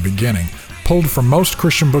controversial from the beginning, pulled from most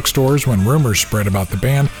Christian bookstores when rumors spread about the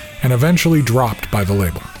band, and eventually dropped by the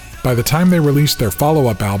label. By the time they released their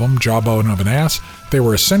follow-up album, Jawbone of an Ass, they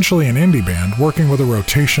were essentially an indie band working with a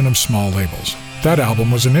rotation of small labels. That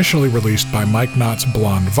album was initially released by Mike Knott's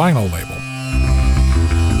Blonde Vinyl label.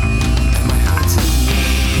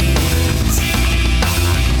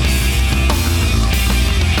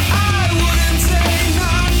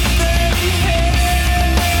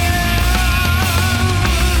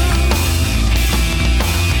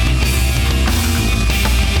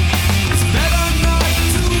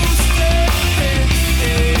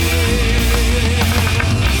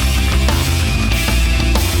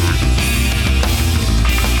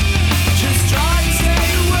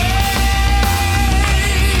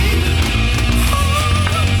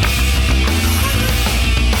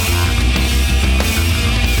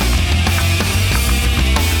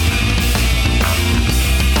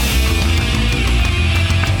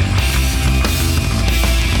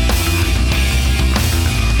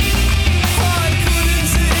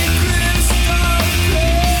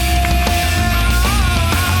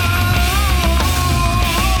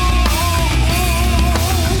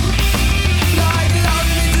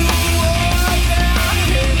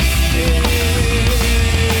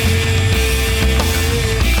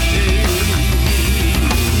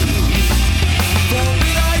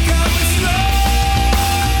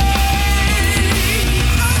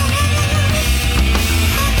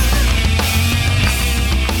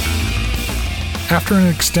 After an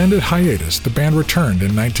extended hiatus, the band returned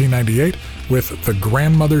in 1998 with the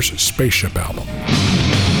Grandmother's Spaceship album.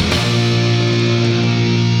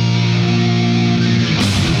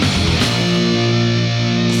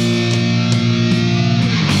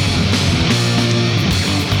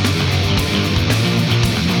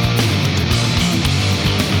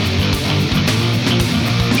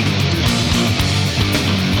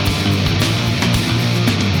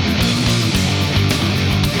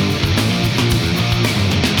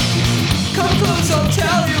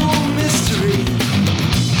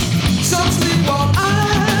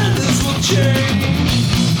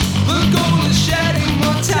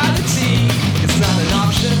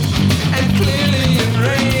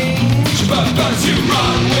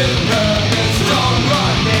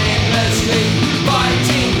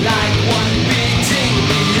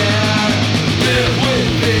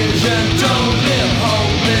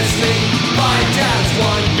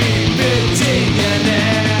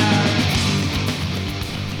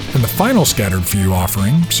 Final Scattered Few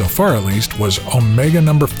offering, so far at least, was Omega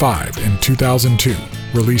No. 5 in 2002,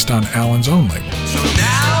 released on Allan's own label.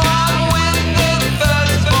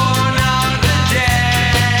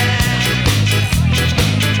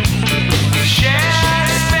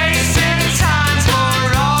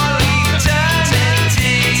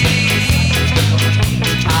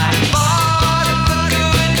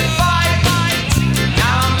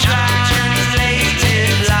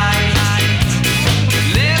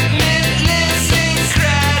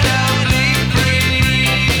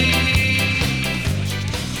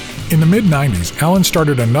 In the mid-90s, Allan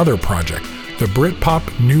started another project, the Britpop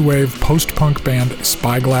new wave post-punk band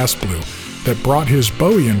Spyglass Blue, that brought his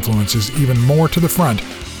Bowie influences even more to the front,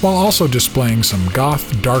 while also displaying some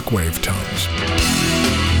goth darkwave tones.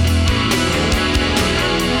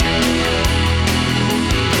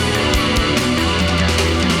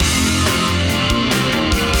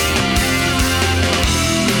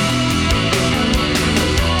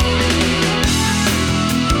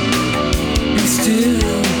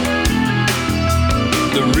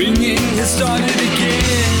 Started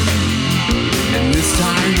again.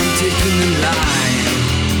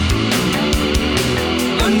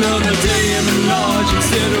 day in the lodge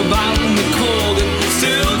instead of out in the cold. And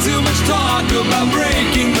still too much talk about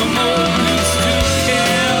breaking the mold. You still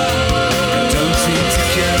care, don't seem to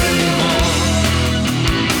care anymore.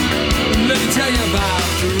 Let me tell you about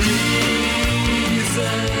the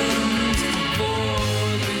reasons for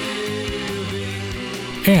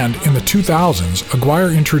living. And in the 2000s,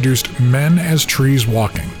 Aguirre introduced Men as Trees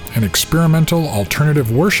Walking, an experimental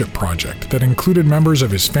alternative worship project that included members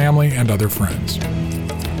of his family and other friends.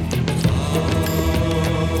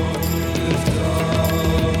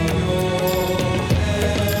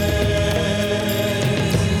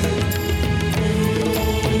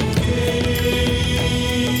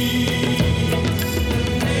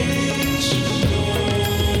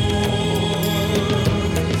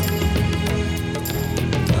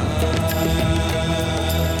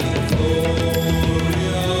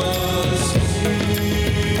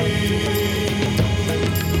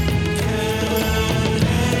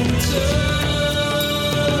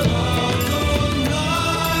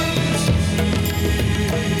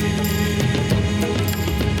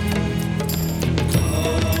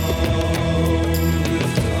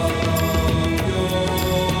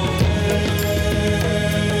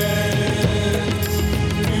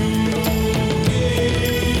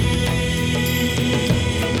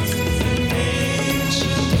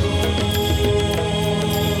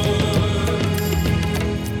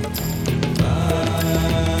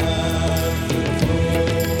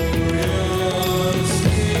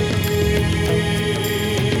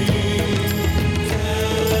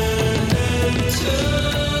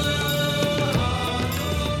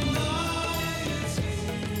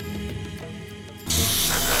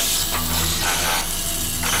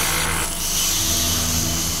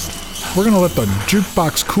 We're going to let the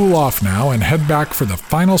jukebox cool off now and head back for the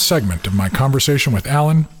final segment of my conversation with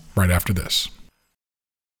Allan right after this.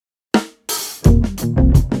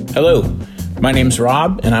 Hello, my name's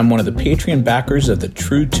Rob, and I'm one of the Patreon backers of the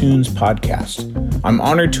True Tunes podcast. I'm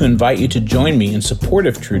honored to invite you to join me in support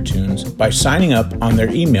of True Tunes by signing up on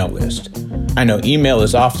their email list. I know email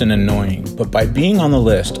is often annoying, but by being on the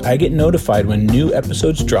list, I get notified when new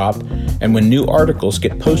episodes drop and when new articles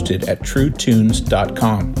get posted at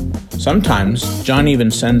truetunes.com. Sometimes, John even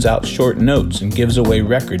sends out short notes and gives away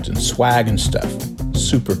records and swag and stuff.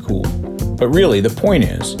 Super cool. But really, the point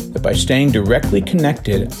is that by staying directly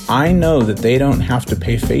connected, I know that they don't have to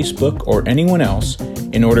pay Facebook or anyone else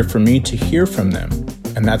in order for me to hear from them,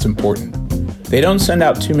 and that's important. They don't send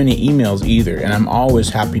out too many emails either, and I'm always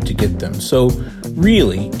happy to get them. So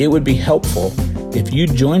really, it would be helpful if you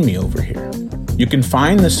join me over here. You can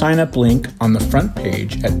find the sign-up link on the front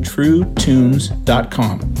page at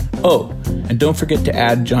truetunes.com. Oh, and don't forget to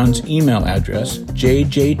add John's email address,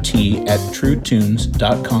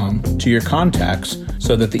 jjt@truetunes.com, to your contacts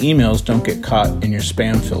so that the emails don't get caught in your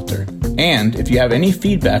spam filter. And if you have any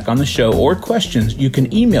feedback on the show or questions, you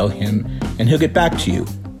can email him and he'll get back to you.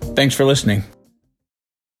 Thanks for listening.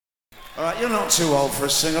 All right, you're not too old for a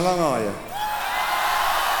sing-along, are you?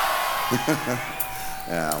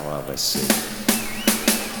 Yeah, well, let's see.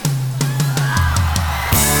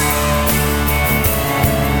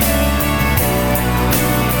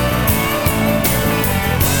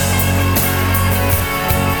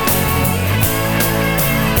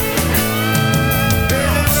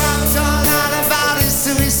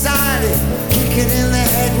 Kicking in the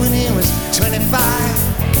head when he was 25.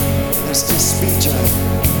 That's the speech of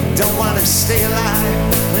don't want to stay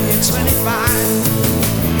alive when you're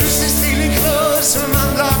 25. Lucy's stealing clothes from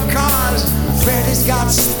unlocked cars. Freddy's got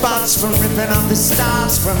spots from ripping off the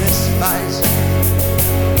stars from his face.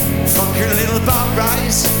 Funky little Bob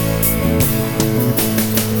Rice.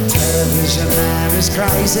 Television man is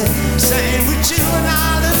crazy, saying with you and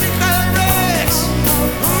I the liquor race.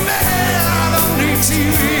 Man, I don't need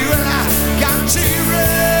TV when I got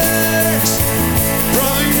T-Rex.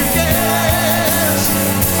 Brother, you guess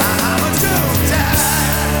I'm a dope.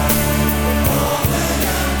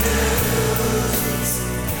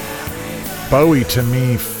 Bowie, to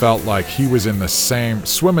me, felt like he was in the same,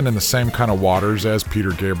 swimming in the same kind of waters as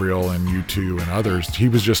Peter Gabriel and U2 and others. He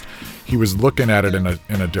was looking at it in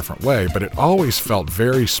a different way, but it always felt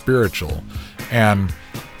very spiritual. And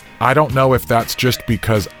I don't know if that's just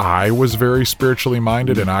because I was very spiritually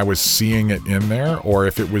minded and I was seeing it in there, or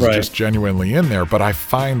if it was just genuinely in there. But I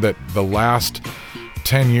find that the last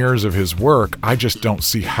 10 years of his work, I just don't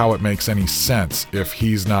see how it makes any sense if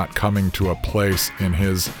he's not coming to a place in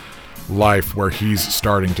his life where he's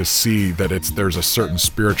starting to see that there's a certain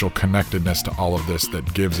spiritual connectedness to all of this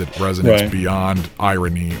that gives it resonance beyond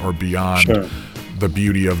irony or beyond the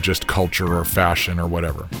beauty of just culture or fashion or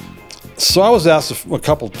whatever. So I was asked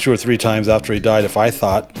 2 or 3 times after he died if I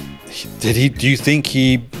thought Do you think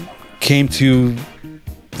he came to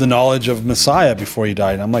the knowledge of Messiah before he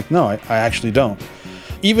died? And I'm like, no, I actually don't.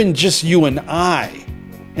 Even just you and I,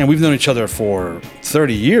 and we've known each other for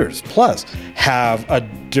 30 years plus, have a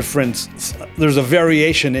different, there's a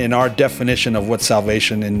variation in our definition of what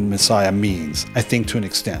salvation in Messiah means, I think, to an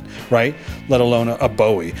extent, right? Let alone a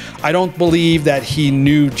Bowie. I don't believe that he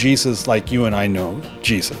knew Jesus like you and I know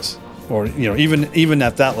Jesus, or, even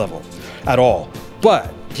at that level at all.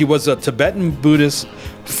 But he was a Tibetan Buddhist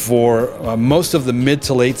for most of the mid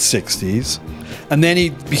to late 60s. And then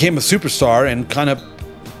he became a superstar and kind of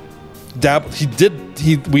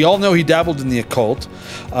we all know he dabbled in the occult,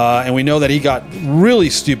 and we know that he got really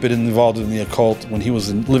stupid and involved in the occult when he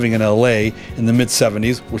was living in LA in the mid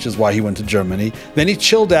 70s, which is why he went to Germany. Then he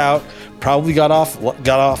chilled out, probably got off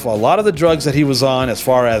a lot of the drugs that he was on, as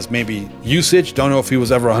far as maybe usage. Don't know if he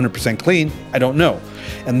was ever 100% clean. I don't know.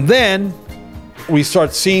 And then we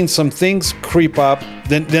start seeing some things creep up.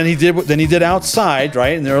 Then he did Outside,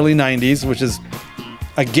 right, in the early 90s, which is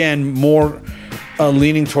again more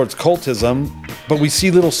leaning towards cultism, but we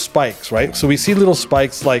see little spikes, right? So we see little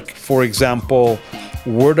spikes like, for example,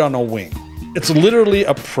 Word on a Wing. It's literally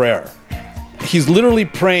a prayer. He's literally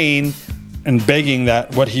praying and begging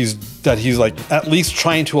that he's like at least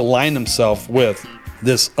trying to align himself with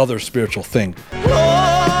this other spiritual thing.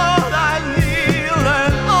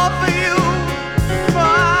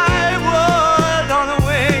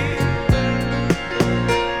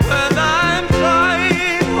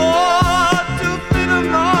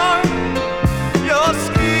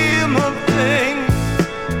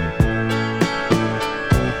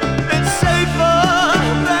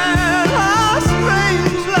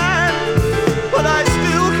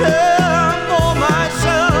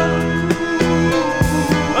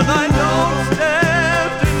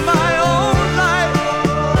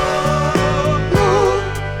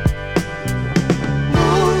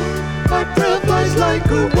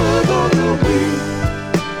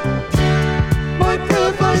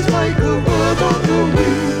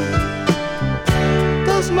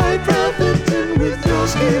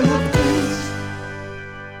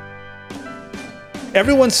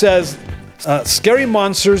 Everyone says Scary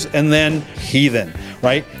Monsters and then Heathen,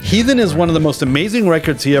 right? Heathen is one of the most amazing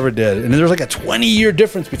records he ever did, and there's like a 20-year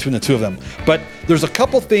difference between the two of them. But there's a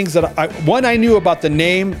couple things that I knew about the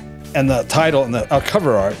name and the title and the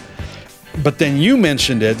cover art, but then you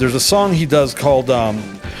mentioned it. There's a song he does called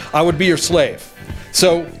I Would Be Your Slave.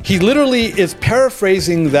 So he literally is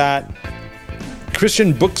paraphrasing that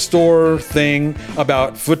Christian bookstore thing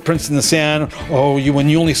about footprints in the sand. Oh, when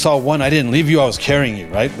you only saw one, I didn't leave you, I was carrying you,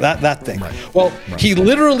 right? That thing. Right. Well, right. He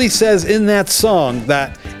literally says in that song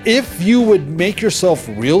that if you would make yourself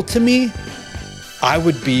real to me, I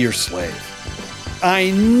would be your slave.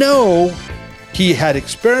 I know he had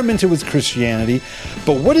experimented with Christianity,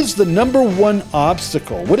 but what is the number one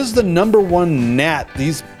obstacle? What is the number one gnat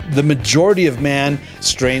the majority of man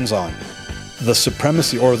strains on? The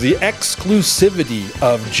supremacy or the exclusivity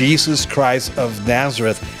of Jesus Christ of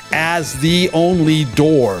Nazareth as the only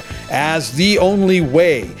door, as the only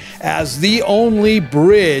way, as the only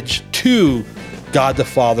bridge to God the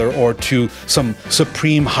Father or to some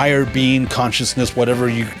supreme higher being, consciousness, whatever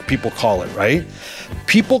you people call it, right?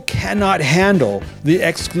 People cannot handle the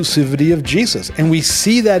exclusivity of Jesus. And we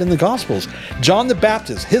see that in the Gospels. John the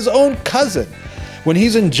Baptist, his own cousin, when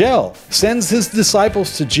he's in jail, sends his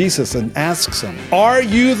disciples to Jesus and asks him, are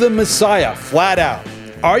you the Messiah? Flat out.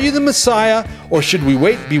 Are you the Messiah, or should we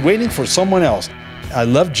be waiting for someone else? I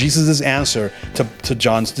love Jesus' answer to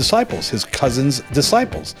John's disciples, his cousin's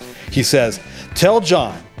disciples. He says, tell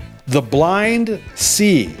John, the blind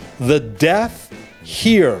see, the deaf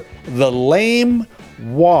hear, the lame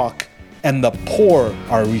walk, and the poor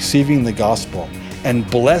are receiving the gospel. And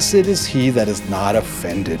blessed is he that is not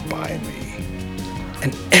offended by me.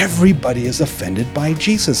 And everybody is offended by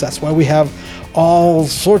Jesus. That's why we have all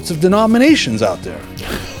sorts of denominations out there.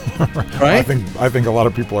 Right? I think a lot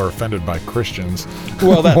of people are offended by Christians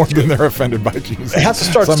more than they're offended by Jesus. It has to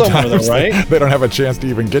start somewhere, though, right? They don't have a chance to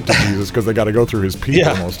even get to Jesus because they got to go through his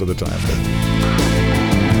people most of the time.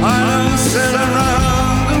 I'm set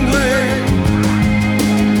around and wait.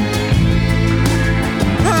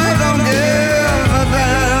 I don't give a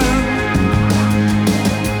damn.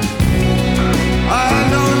 I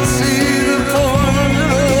don't see the point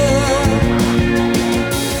at all.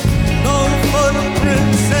 No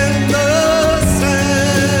footprints in the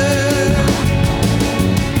sand.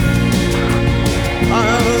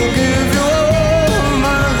 I'll give you all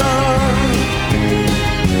my love.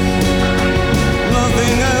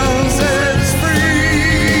 Nothing else is free.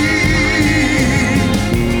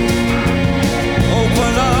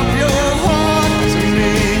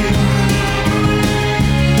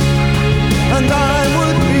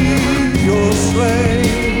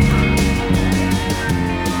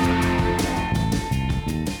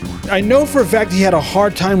 I know for a fact he had a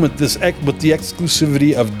hard time with this, with the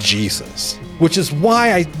exclusivity of Jesus, which is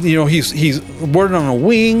why he's worded on a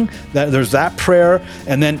wing that there's that prayer,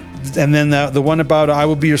 and then the one about I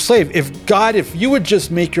will be your slave. If you would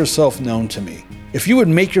just make yourself known to me, if you would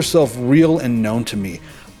make yourself real and known to me,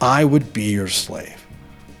 I would be your slave.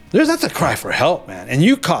 That's a cry for help, man. And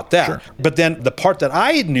you caught that. Sure. But then the part that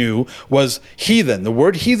I knew was heathen. The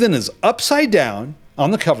word heathen is upside down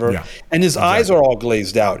on the cover, and his eyes are all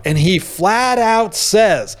glazed out. And he flat out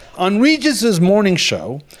says, on Regis's morning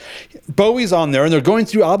show, Bowie's on there, and they're going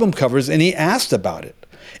through album covers, and he asked about it.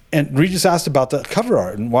 And Regis asked about the cover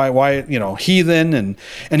art and why heathen.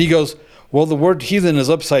 And he goes, well, the word heathen is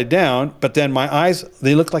upside down, but then my eyes,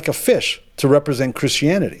 they look like a fish to represent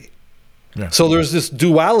Christianity. Yeah. So there's this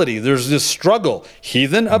duality, there's this struggle.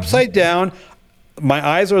 Heathen upside down. My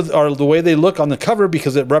eyes are the way they look on the cover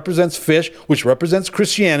because it represents fish, which represents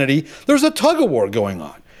Christianity. There's a tug of war going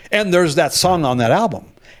on. And there's that song on that album.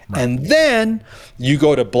 Right. And then you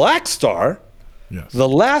go to Black Star, the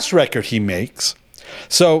last record he makes.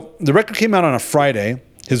 So the record came out on a Friday,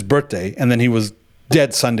 his birthday, and then he was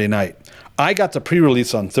dead Sunday night. I got the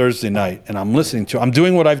pre-release on Thursday night, and I'm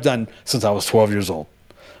doing what I've done since I was 12 years old.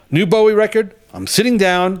 New Bowie record, I'm sitting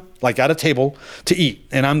down like at a table to eat,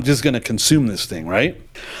 and I'm just going to consume this thing, right?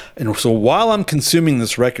 And so while I'm consuming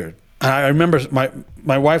this record, I remember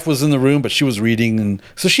my wife was in the room, but she was reading, and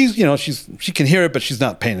so she can hear it, but she's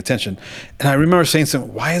not paying attention. And I remember saying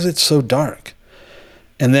something, why is it so dark?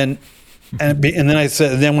 And then I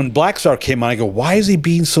said, and then when Black Star came on, I go, why is he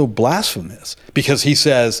being so blasphemous? Because he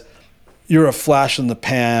says, you're a flash in the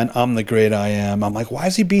pan, I'm the great I am. I'm like, why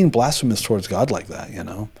is he being blasphemous towards God like that,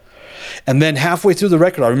 And then halfway through the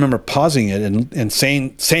record, I remember pausing it and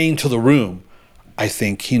saying to the room, I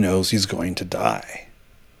think he knows he's going to die.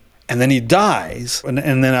 And then he dies. And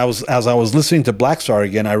then as I was listening to Black Star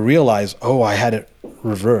again, I realized, I had it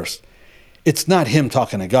reversed. It's not him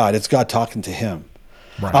talking to God, it's God talking to him.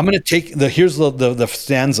 Right. I'm going to here's the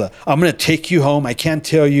stanza. I'm going to take you home. I can't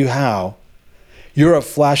tell you how. You're a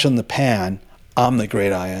flash in the pan. I'm the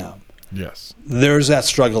great I am. Yes. There's that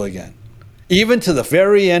struggle again. Even to the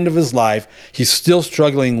very end of his life, he's still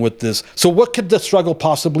struggling with this. So what could the struggle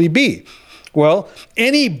possibly be? Well,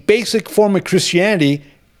 any basic form of Christianity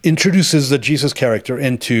introduces the Jesus character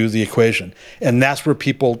into the equation. And that's where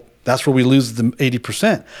we lose the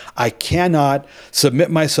 80%. I cannot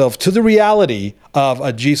submit myself to the reality of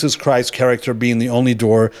a Jesus Christ character being the only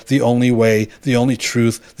door, the only way, the only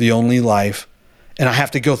truth, the only life. And I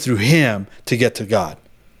have to go through him to get to God.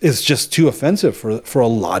 It's just too offensive for a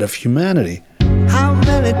lot of humanity. How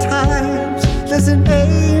many times does an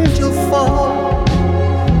angel fall?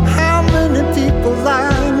 How many people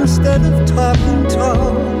lie instead of talking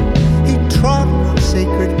tall? He trod on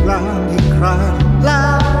sacred ground, he cried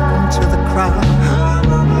loud into the crowd. I'm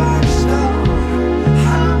a black star,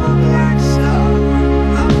 I'm a black star,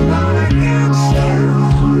 I'm not against you.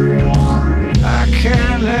 I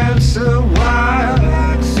can't answer why.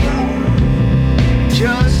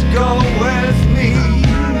 Just go with me.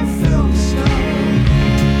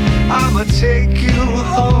 I'ma take you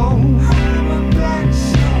home.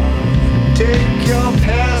 Take your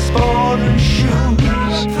passport and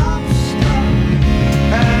shoes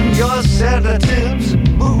and your sedatives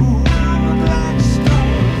and booze.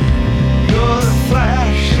 You're the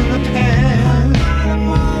flash in the pan.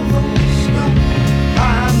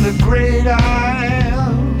 I'm the great I am.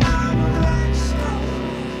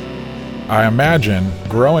 I imagine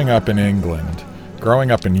growing up in England,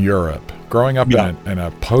 growing up in Europe, growing up in a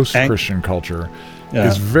post-Christian culture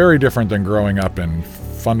is very different than growing up in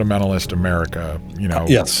fundamentalist America,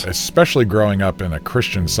 especially growing up in a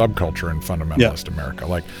Christian subculture in fundamentalist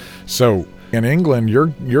America. So in England,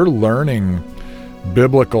 you're learning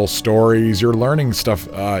biblical stories, you're learning stuff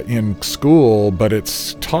in school, but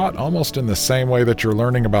it's taught almost in the same way that you're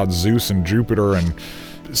learning about Zeus and Jupiter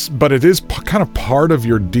but it is kind of part of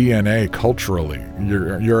your DNA culturally.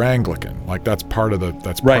 You're Anglican, that's part of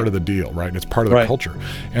the deal, right? It's part of the culture,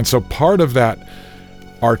 and so part of that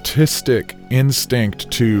artistic instinct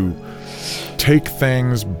to take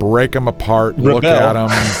things, break them apart, look at them,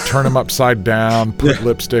 turn them upside down, put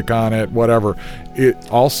lipstick on it, whatever.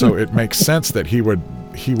 It makes sense that he would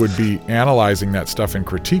be analyzing that stuff and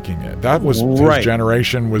critiquing it. That was his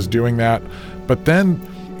generation was doing that, but then.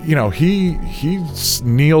 He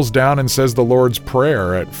kneels down and says the Lord's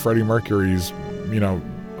Prayer at Freddie Mercury's,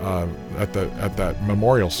 at that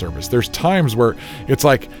memorial service. There's times where it's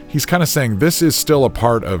like he's kind of saying, this is still a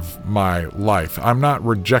part of my life. I'm not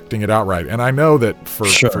rejecting it outright. And I know that for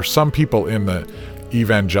some people in the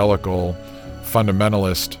evangelical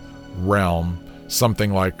fundamentalist realm,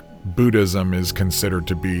 something like Buddhism is considered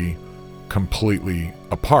to be completely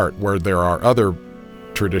apart, where there are other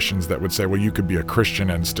traditions that would say, well, you could be a Christian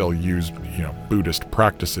and still use, Buddhist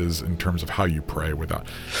practices in terms of how you pray without.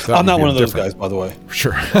 I'm not one of those guys, by the way.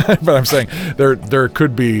 Sure. But I'm saying there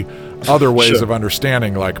could be other ways of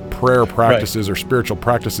understanding, like prayer practices or spiritual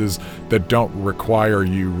practices that don't require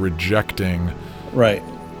you rejecting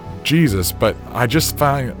Jesus. But I just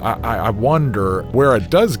find, I wonder where it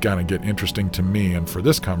does kind of get interesting to me, and for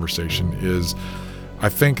this conversation, is I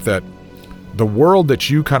think that the world that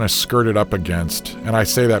you kind of skirted up against, and I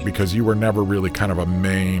say that because you were never really kind of a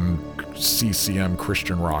main CCM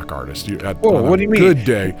Christian rock artist. What do you mean?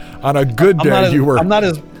 On a good day, you were. I'm not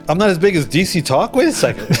as big as DC Talk. Wait a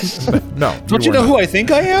second. No. Don't you know who I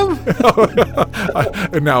think I am?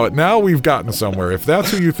 Now we've gotten somewhere. If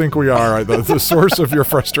that's who you think we are, the source of your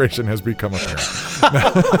frustration has become apparent.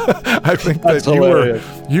 I think that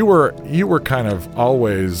you were kind of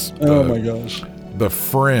always. Oh my gosh. The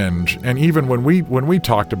fringe. And even when we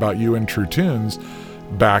talked about you in True Tunes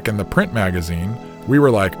back in the print magazine, we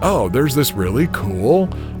were like, oh, there's this really cool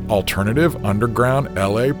alternative underground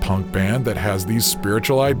LA punk band that has these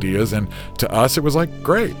spiritual ideas, and to us it was like,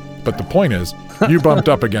 great. But the point is, you bumped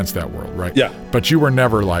up against that world, right? Yeah. But you were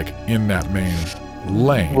never like in that main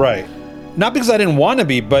lane. Right. Not because I didn't want to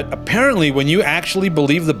be, but apparently when you actually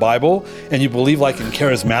believe the Bible and you believe like in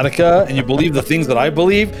Charismatica and you believe the things that I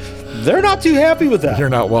believe, they're not too happy with that. You're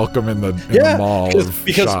not welcome in the mall of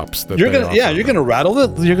shops that you're gonna rattle the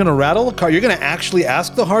car. You're gonna actually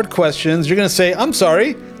ask the hard questions. You're gonna say, "I'm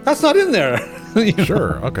sorry, that's not in there."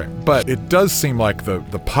 Sure, okay. But it does seem like the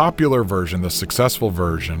popular version, the successful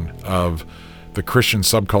version of the Christian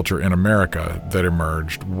subculture in America that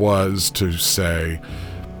emerged was to say,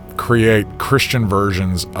 create Christian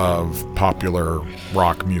versions of popular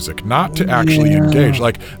rock music, not to actually engage.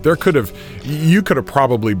 Like you could have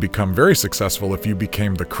probably become very successful if you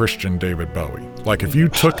became the Christian David Bowie. Like if you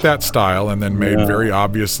took that style and then made very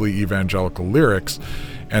obviously evangelical lyrics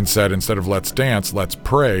and said, instead of let's dance, let's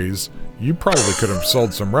praise, you probably could have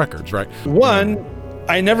sold some records, right? One,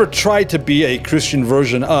 I never tried to be a Christian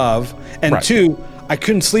version of, and two, I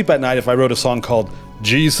couldn't sleep at night if I wrote a song called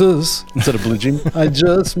Jesus instead of Blue Jean. I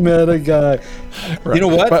just met a guy. Right. You know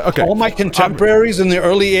what? But, all my contemporaries in the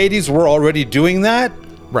early 80s were already doing that.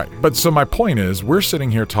 Right. But so my point is, we're sitting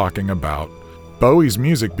here talking about Bowie's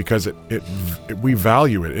music because we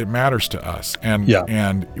value it. It matters to us.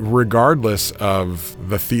 And regardless of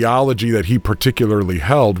the theology that he particularly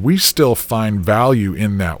held, we still find value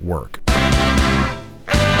in that work. Blue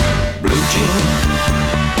Jean,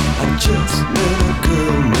 I just met a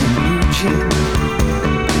girl named Blue Jean.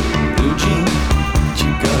 Blue Jean, she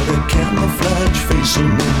got a camouflage face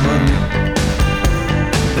and no money.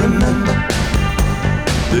 Remember,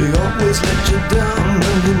 they always let you down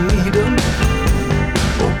when you need them.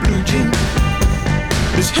 Oh, Blue Jean,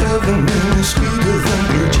 is heaven really sweeter than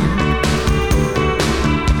Blue Jean?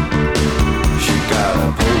 She got a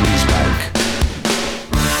police bike.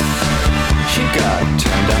 She got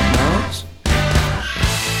turned up nose.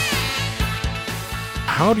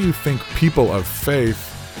 How do you think people of faith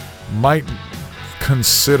might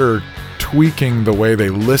consider tweaking the way they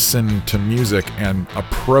listen to music and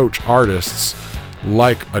approach artists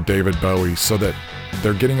like a David Bowie so that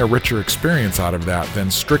they're getting a richer experience out of that than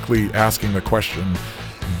strictly asking the question,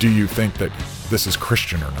 do you think that this is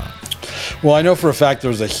Christian or not? Well, I know for a fact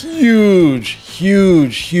there's a huge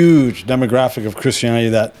demographic of Christianity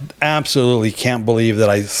that absolutely can't believe that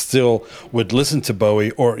I still would listen to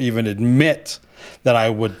Bowie or even admit that I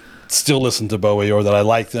would still listen to Bowie or that I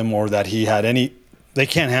liked him or that he had any. They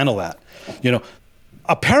can't handle that.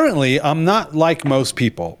 Apparently, I'm not like most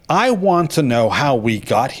people. I want to know how we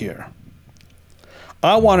got here.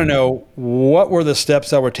 I want to know what were the steps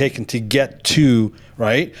that were taken to get to,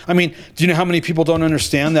 right? I mean, do you know how many people don't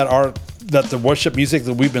understand that the worship music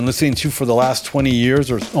that we've been listening to for the last 20 years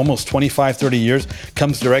or almost 25, 30 years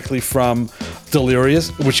comes directly from Delirious,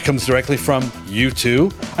 which comes directly from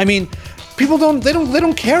U2? I mean, people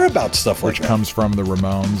don't care about stuff like that. Which comes from the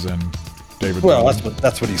Ramones and David Well, Bowie.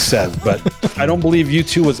 that's what he said, but I don't believe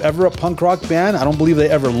U2 was ever a punk rock band. I don't believe they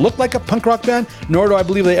ever looked like a punk rock band, nor do I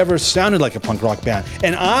believe they ever sounded like a punk rock band.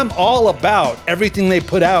 And I'm all about everything they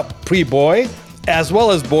put out pre-Boy, as well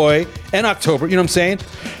as Boy and October, you know what I'm saying?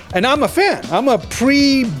 And I'm a fan. I'm a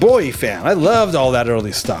pre-Boy fan. I loved all that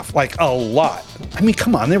early stuff, like a lot. I mean,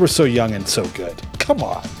 come on, they were so young and so good. Come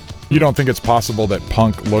on. You don't think it's possible that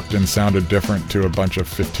punk looked and sounded different to a bunch of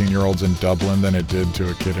 15-year-olds in Dublin than it did to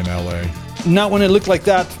a kid in LA? Not when it looked like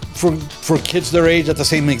that for kids their age at the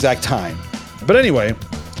same exact time. But anyway,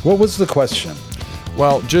 what was the question?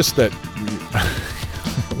 Well, just that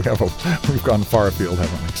we've gone far afield,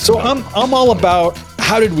 haven't we? So I'm all about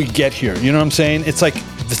how did we get here? You know what I'm saying? It's like,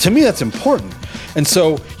 to me, that's important. And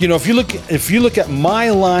so, if you look at my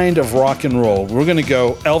line of rock and roll, we're gonna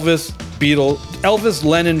go Elvis, Beatles, Elvis,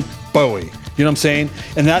 Lennon, Bowie. You know what I'm saying?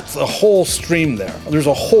 And that's a whole stream there. There's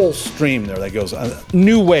a whole stream there that goes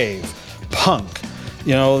new wave, punk,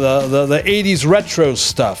 the 80s retro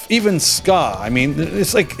stuff, even ska. I mean,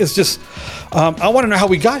 it's just, I want to know how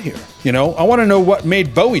we got here. I want to know what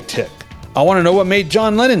made Bowie tick. I want to know what made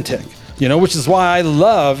John Lennon tick, which is why I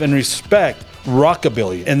love and respect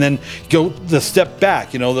rockabilly, and then go the step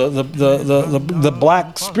back, the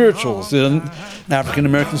black spirituals, the African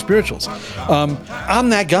American spirituals. I'm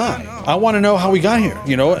that guy. I want to know how we got here.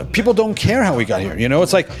 People don't care how we got here.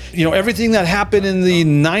 It's like, everything that happened in the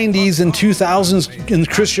 90s and 2000s in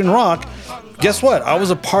Christian rock. Guess what? I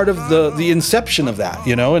was a part of the inception of that,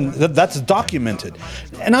 and that's documented.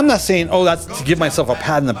 And I'm not saying, that's to give myself a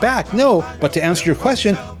pat in the back. No, but to answer your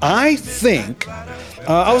question, I think.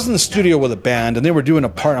 I was in the studio with a band, and they were doing a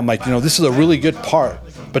part. I'm like, this is a really good part,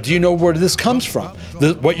 but do you know where this comes from?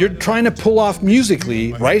 What you're trying to pull off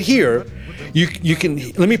musically, right here, you can.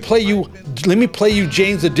 Let me play you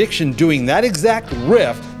Jane's Addiction doing that exact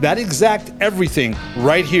riff, that exact everything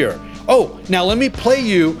right here. Oh, now let me play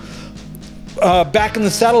you Back in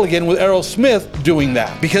the Saddle Again with Aerosmith doing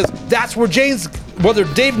that, because that's where Jane's, whether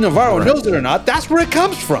Dave Navarro knows it or not, that's where it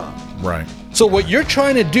comes from. Right. So what you're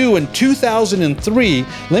trying to do in 2003,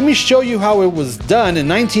 let me show you how it was done in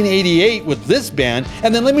 1988 with this band,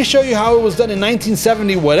 and then let me show you how it was done in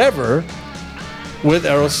 1970 whatever with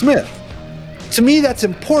Aerosmith. To me, that's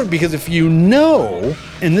important, because if you know,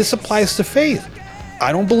 and this applies to faith,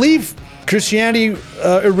 I don't believe Christianity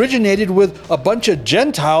originated with a bunch of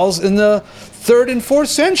Gentiles in the 3rd and 4th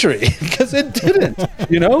century, because it didn't.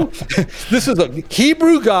 This is a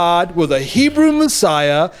Hebrew God with a Hebrew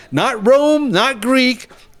Messiah, not Rome, not Greek.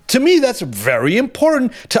 To me, that's very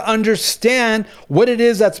important to understand what it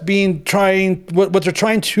is that's what they're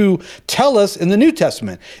trying to tell us in the New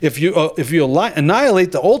Testament. If you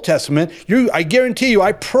annihilate the Old Testament, I guarantee you,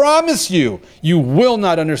 I promise you, you will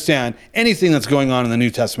not understand anything that's going on in the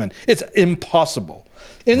New Testament. It's impossible.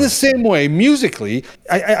 In the same way, musically,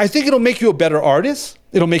 I think it'll make you a better artist.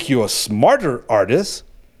 It'll make you a smarter artist.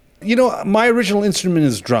 My original instrument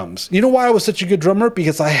is drums. You know why I was such a good drummer?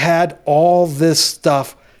 Because I had all this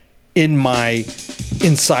stuff inside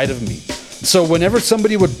of me. So whenever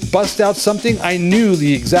somebody would bust out something, I knew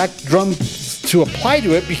the exact drum to apply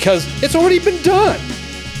to it, because it's already been done.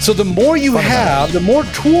 So the more you have, the more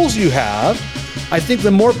tools you have, I think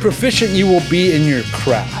the more proficient you will be in your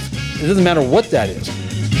craft. It doesn't matter what that is.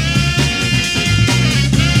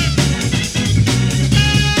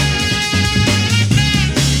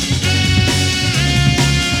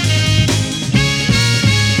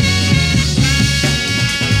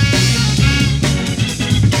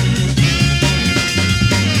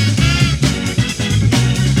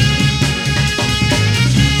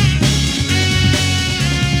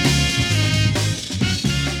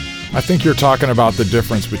 I think you're talking about the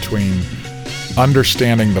difference between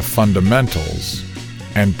understanding the fundamentals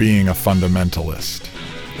and being a fundamentalist.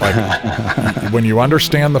 Like, when you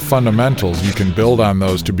understand the fundamentals, you can build on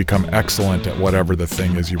those to become excellent at whatever the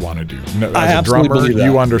thing is you want to do. As a drummer,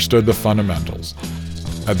 you understood the fundamentals.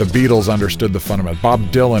 The Beatles understood the fundamentals. Bob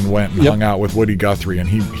Dylan went and hung out with Woody Guthrie, and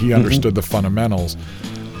he understood the fundamentals.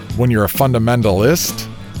 When you're a fundamentalist,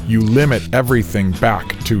 you limit everything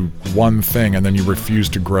back to one thing, and then you refuse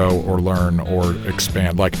to grow or learn or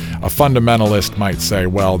expand. Like, a fundamentalist might say,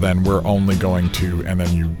 well, then we're only going to, and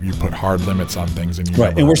then you put hard limits on things, and you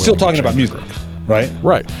and we're still talking about music, right?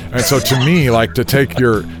 And so to me, like, to take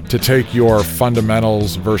your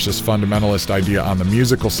fundamentals versus fundamentalist idea on the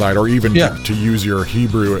musical side, or even to use your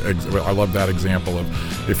Hebrew, I love that example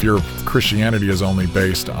of if your Christianity is only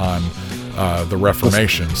based on the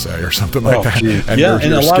Reformation, say, or something like that, and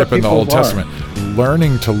you're skipping the Old Testament.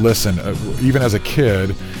 Learning to listen, even as a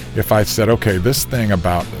kid, if I said, okay, this thing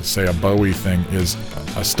about, say, a Bowie thing is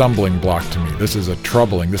a stumbling block to me. This is a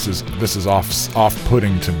troubling. This is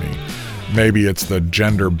off-putting to me. Maybe it's the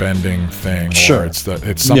gender bending thing, or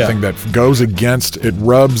it's something that goes against. It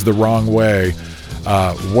rubs the wrong way.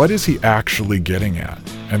 What is he actually getting at?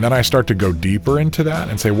 And then I start to go deeper into that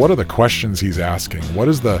and say, what are the questions he's asking? What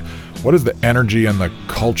is the energy and the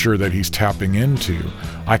culture that he's tapping into?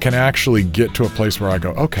 I can actually get to a place where I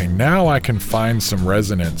go, okay, now I can find some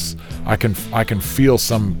resonance. I can feel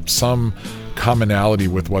some commonality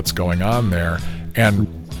with what's going on there. And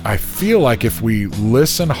I feel like if we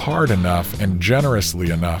listen hard enough and generously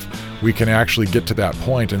enough, we can actually get to that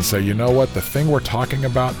point and say, you know what, the thing we're talking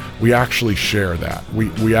about, we actually share that.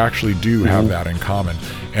 We actually do have that in common.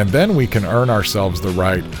 And then we can earn ourselves the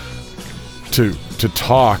right to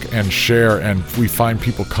talk and share, and we find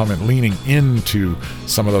people leaning into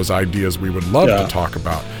some of those ideas we would love to talk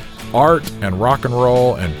about. Art and rock and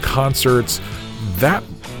roll and concerts, that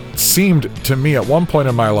seemed to me at one point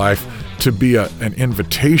in my life to be an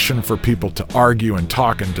invitation for people to argue and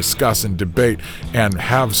talk and discuss and debate and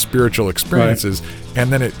have spiritual experiences. Right.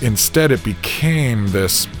 And then instead it became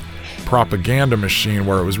this propaganda machine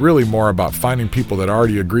where it was really more about finding people that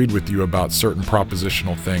already agreed with you about certain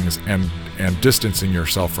propositional things and distancing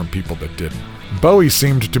yourself from people that didn't. Bowie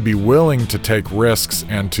seemed to be willing to take risks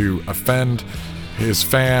and to offend his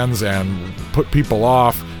fans and put people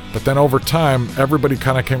off. But then over time, everybody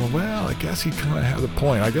kind of came, well, I guess he kind of had a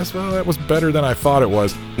point. I guess, well, that was better than I thought it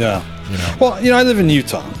was. Yeah. You know. Well, I live in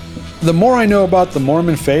Utah. The more I know about the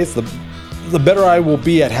Mormon faith, the better I will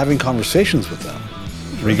be at having conversations with them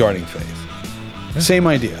regarding faith. Yeah. Same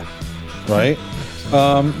idea, right?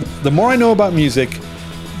 The more I know about music,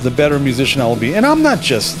 the better musician I will be. And I'm not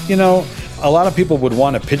just, a lot of people would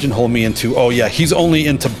want to pigeonhole me into, oh yeah, he's only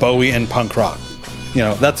into Bowie and punk rock.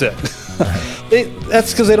 That's it.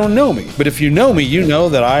 That's because they don't know me. But if you know me, you know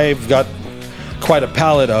that I've got quite a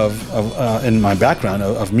palette of in my background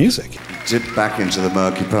of music. Dip back into the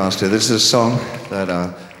murky past here. This is a song that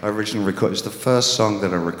I originally recorded. It's the first song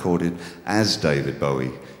that I recorded as David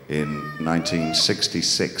Bowie in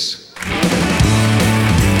 1966.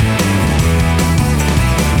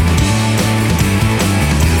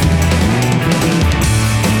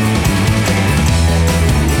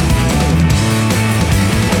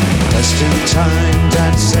 Time,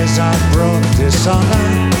 Dad says I brought dishonor.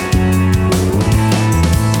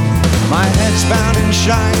 My head's bound in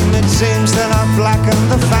shame. It seems that I've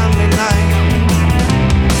blackened the family name.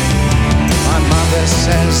 My mother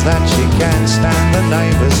says that she can't stand the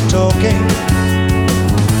neighbors talking.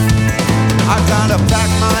 I've gotta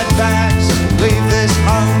pack my bags, leave this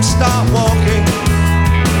home, start walking.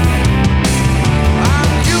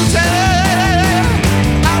 I'm guilty.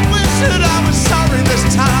 I wish that I was sorry this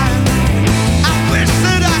time. Wish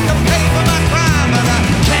that I could pay for my crime, but I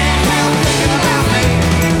can't help thinking about me.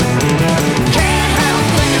 Can't help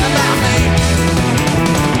thinking about me.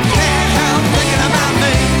 Can't help thinking about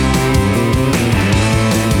me.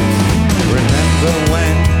 Remember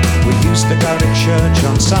when we used to go to church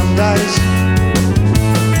on Sundays?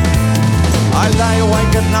 I lay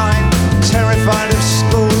awake at night, terrified of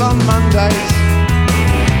school on Mondays.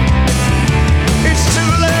 It's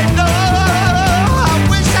too late now. I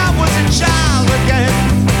wish I was a child again.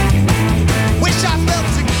 Wish I felt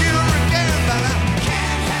secure again, but I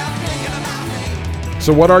can't help thinking about me.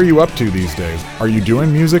 So what are you up to these days? Are you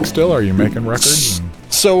doing music still? Are you making records?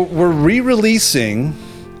 So we're re-releasing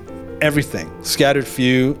everything. Scattered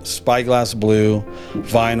Few, Spyglass Blue,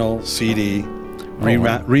 vinyl, CD,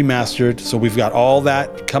 remastered. So we've got all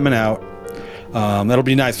that coming out. That'll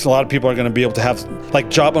be nice. A lot of people are going to be able to have, like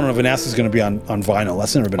Jawbone of Vanessa is going to be on vinyl.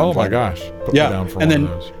 That's never been on vinyl. Oh my gosh. Put me down for one of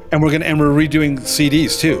those. And we're redoing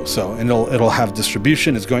CDs too. So it'll have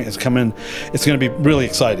distribution. It's going to be really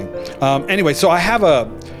exciting. Anyway, so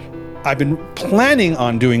I've been planning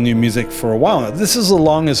on doing new music for a while now. This is the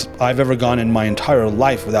longest I've ever gone in my entire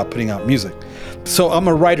life without putting out music. So I'm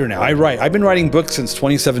a writer now. I write. I've been writing books since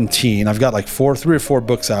 2017. I've got like 3 or 4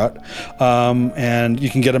 books out. And you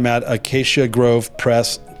can get them at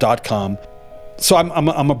acaciagrovepress.com. So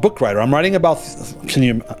I'm a book writer. I'm writing about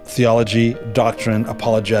theology, doctrine,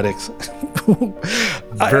 apologetics.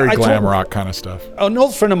 Very glam rock kind of stuff. An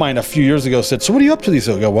old friend of mine a few years ago said, so what are you up to these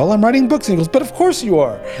days? I go, well, I'm writing books. And he goes, but of course you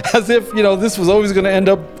are. As if, this was always going to end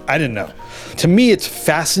up, I didn't know. To me, it's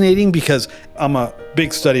fascinating because I'm a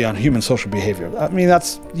big study on human social behavior. I mean,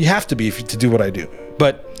 you have to be to do what I do.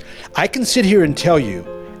 But I can sit here and tell you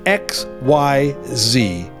X, Y,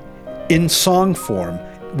 Z in song form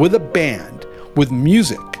with a band, with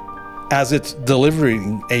music as its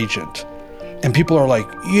delivering agent. And people are like,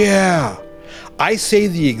 yeah. I say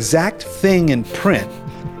the exact thing in print,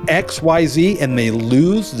 X, Y, Z, and they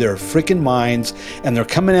lose their freaking minds, and they're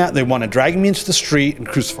coming out, they want to drag me into the street and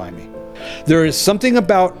crucify me. There is something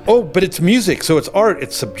about, but it's music, so it's art,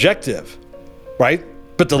 it's subjective, right?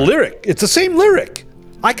 But the lyric, it's the same lyric.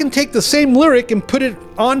 I can take the same lyric and put it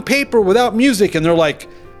on paper without music, and they're like,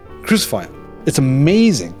 crucify him. It's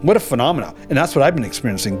amazing. What a phenomenon. And that's what I've been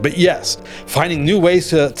experiencing. But yes, finding new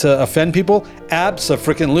ways to offend people,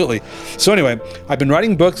 abso-freaking-lutely. So anyway, I've been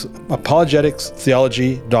writing books, apologetics,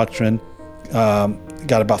 theology, doctrine.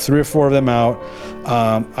 Got about 3 or 4 of them out.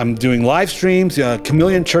 I'm doing live streams,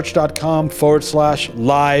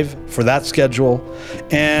 chameleonchurch.com/live for that schedule,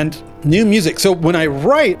 and new music. So when I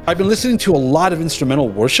write, I've been listening to a lot of instrumental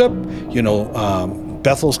worship.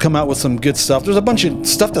 Bethel's come out with some good stuff. There's a bunch of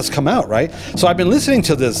stuff that's come out, right? So I've been listening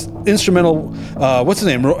to this instrumental, what's his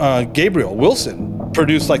name? Gabriel Wilson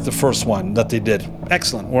produced like the first one that they did.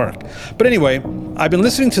 Excellent work. But anyway, I've been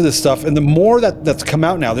listening to this stuff, and the more that's come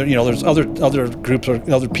out now, there's other groups or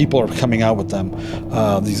other people are coming out with them,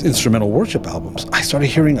 these instrumental worship albums. I started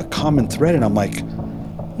hearing a common thread, and I'm like,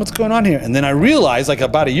 what's going on here? And then I realized, like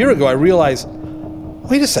about a year ago,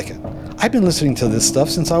 wait a second. I've been listening to this stuff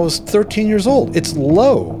since I was 13 years old. It's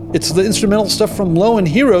Low. It's the instrumental stuff from Low and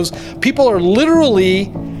Heroes. People are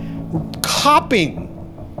literally copying,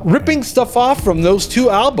 ripping stuff off from those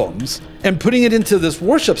 2 albums and putting it into this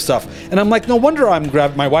worship stuff. And I'm like, no wonder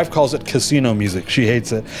my wife calls it casino music. She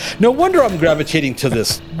hates it. No wonder I'm gravitating to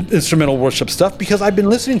this instrumental worship stuff, because I've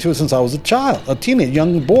been listening to it since I was a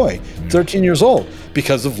young boy, 13 years old,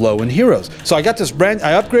 because of Low and Heroes. So I got this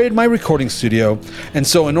I upgraded my recording studio. And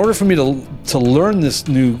so in order for me to learn this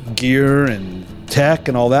new gear and tech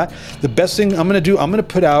and all that, the best thing I'm going to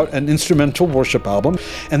put out an instrumental worship album,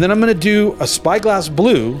 and then I'm going to do a Spyglass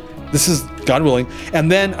Blue. This is God willing, and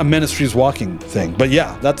then a Ministries Walking thing. But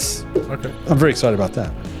yeah, that's okay. I'm very excited about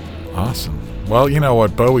that. Awesome. Well, you know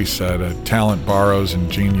what Bowie said, talent borrows and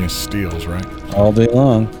genius steals, right? All day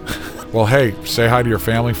long. Well, hey, say hi to your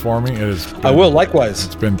family for me. I will, likewise.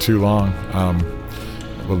 It's been too long. I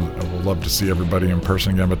would love to see everybody in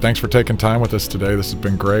person again, but thanks for taking time with us today. This has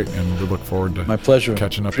been great, and we look forward to my pleasure.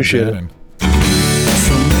 Catching up Appreciate again. it.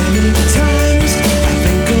 So many times I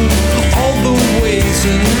think of all the ways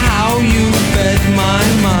and how you fed my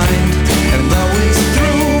mind, and always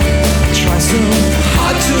through I try so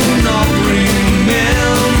hard to not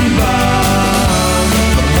remember.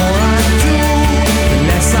 The more I do, the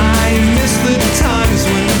less I miss the times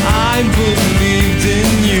when I believed in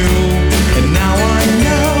you. And now I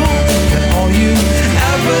know that all you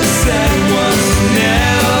ever said was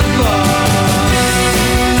never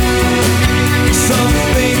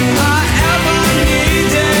something I ever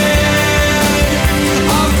needed,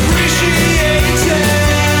 appreciated,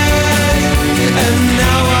 and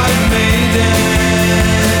now I've made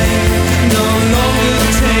it, no longer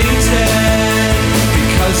tainted,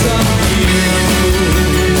 because of you.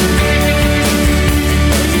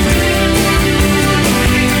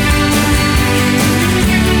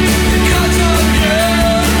 Because of you.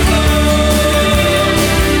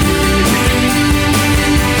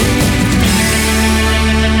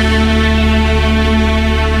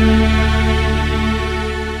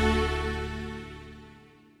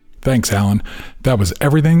 Thanks, Allan. That was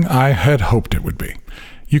everything I had hoped it would be.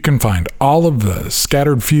 You can find all of the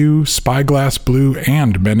Scaterd Few, Spyglass Blue,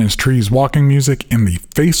 and Ministries Walking music in the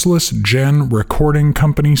Faceless Gen Recording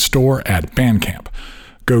Company store at Bandcamp.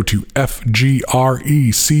 Go to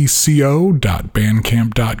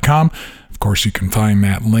fgrecco.bandcamp.com. Of course, you can find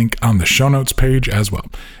that link on the show notes page as well.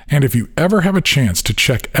 And if you ever have a chance to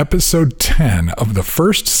check episode 10 of the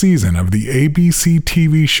first season of the ABC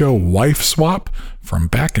TV show Wife Swap from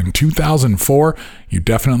back in 2004, you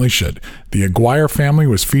definitely should. The Aguirre family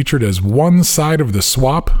was featured as one side of the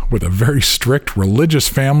swap, with a very strict religious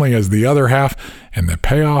family as the other half, and the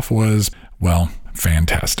payoff was, well,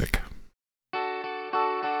 fantastic.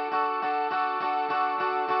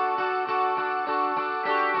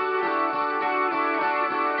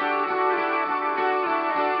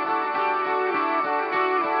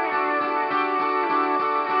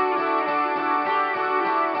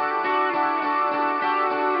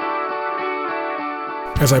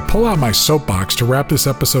 As I pull out my soapbox to wrap this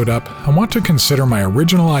episode up, I want to consider my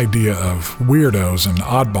original idea of weirdos and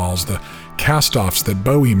oddballs, the cast-offs that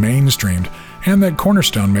Bowie mainstreamed, and that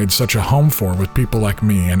Cornerstone made such a home for with people like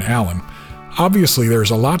me and Allan. Obviously,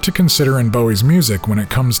 there's a lot to consider in Bowie's music when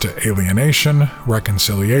it comes to alienation,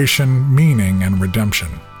 reconciliation, meaning, and redemption.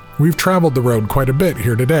 We've traveled the road quite a bit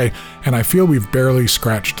here today, and I feel we've barely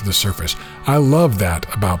scratched the surface. I love that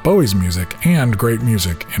about Bowie's music and great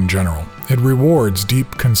music in general. It rewards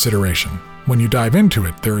deep consideration. When you dive into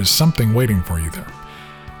it, there is something waiting for you there.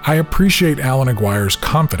 I appreciate Allan Aguirre's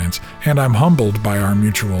confidence, and I'm humbled by our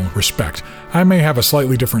mutual respect. I may have a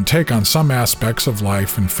slightly different take on some aspects of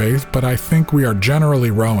life and faith, but I think we are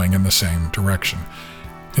generally rowing in the same direction.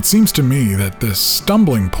 It seems to me that this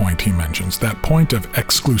stumbling point he mentions, that point of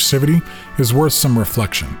exclusivity, is worth some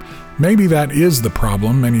reflection. Maybe that is the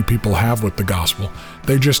problem many people have with the gospel.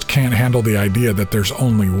 They just can't handle the idea that there's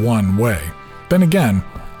only one way. Then again,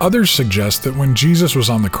 Others suggest that when Jesus was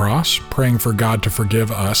on the cross, praying for God to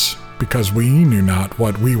forgive us because we knew not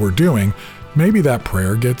what we were doing, maybe that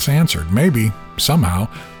prayer gets answered. Maybe, somehow,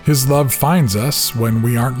 His love finds us when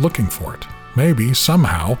we aren't looking for it. Maybe,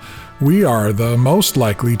 somehow, we are the most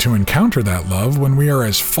likely to encounter that love when we are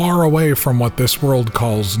as far away from what this world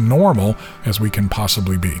calls normal as we can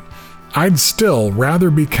possibly be. I'd still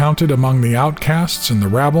rather be counted among the outcasts and the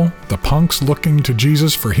rabble, the punks looking to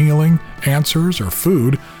Jesus for healing, answers, or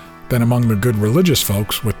food, than among the good religious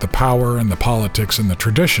folks with the power and the politics and the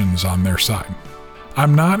traditions on their side.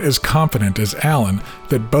 I'm not as confident as Allan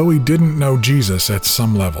that Bowie didn't know Jesus at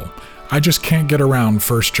some level. I just can't get around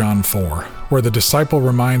 1 John 4, where the disciple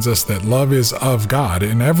reminds us that love is of God,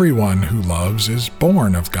 and everyone who loves is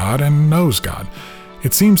born of God and knows God.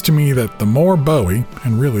 It seems to me that the more Bowie,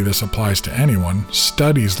 and really this applies to anyone,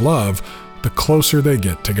 studies love, the closer they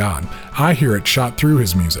get to God. I hear it shot through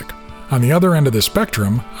his music. On the other end of the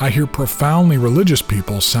spectrum, I hear profoundly religious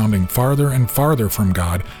people sounding farther and farther from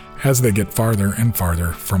God as they get farther and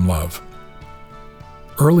farther from love.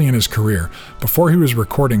 Early in his career, before he was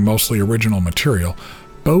recording mostly original material,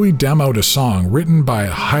 Bowie demoed a song written by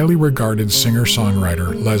a highly regarded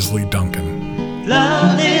singer-songwriter, Leslie Duncan.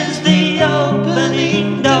 Love is the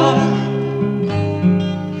opening door.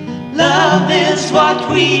 Love is what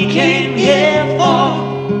we came here for.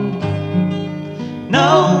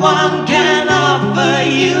 No one can offer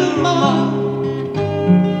you more.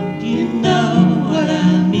 You know what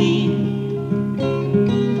I mean?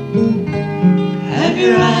 Have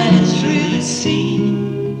your eyes really seen?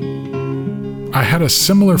 I had a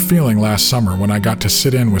similar feeling last summer when I got to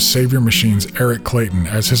sit in with Savior Machine's Eric Clayton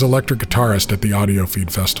as his electric guitarist at the Audiofeed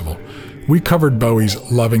Festival. We covered Bowie's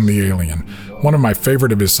Loving the Alien, one of my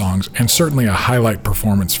favorite of his songs and certainly a highlight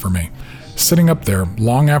performance for me. Sitting up there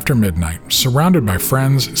long after midnight, surrounded by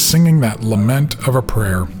friends, singing that lament of a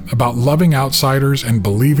prayer about loving outsiders and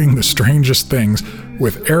believing the strangest things,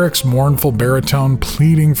 with Eric's mournful baritone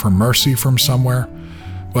pleading for mercy from somewhere,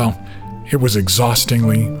 well, it was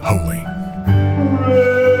exhaustingly holy.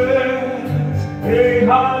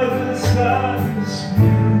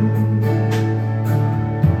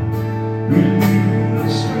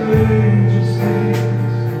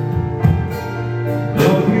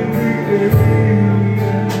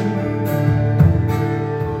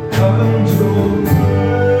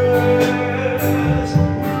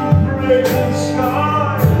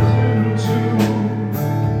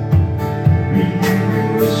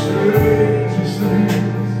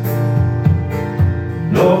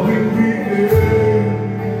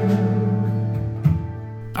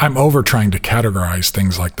 I'm over trying to categorize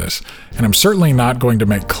things like this, and I'm certainly not going to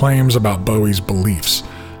make claims about Bowie's beliefs.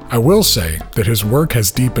 I will say that his work has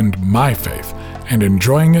deepened my faith, and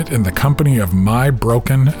enjoying it in the company of my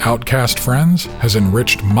broken, outcast friends has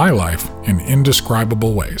enriched my life in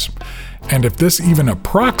indescribable ways. And if this even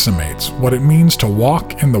approximates what it means to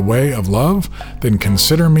walk in the way of love, then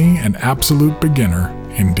consider me an absolute beginner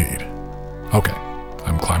indeed. Okay,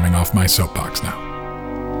 I'm climbing off my soapbox now.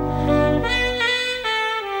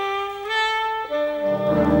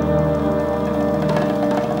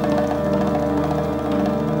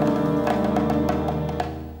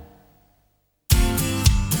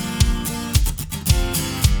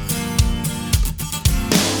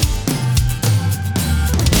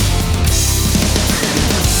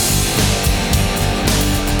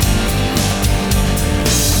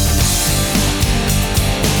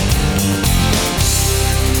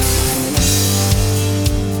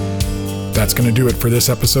 That's going to do it for this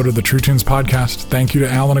episode of the True Tunes podcast. Thank you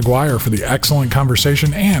to Allan Aguirre for the excellent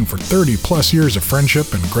conversation and for 30 plus years of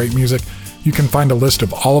friendship and great music. You can find a list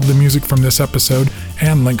of all of the music from this episode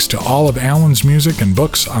and links to all of Allan's music and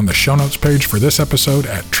books on the show notes page for this episode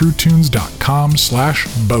at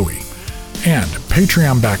truetunes.com/Bowie. And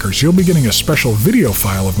Patreon backers, you'll be getting a special video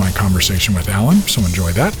file of my conversation with Allan, so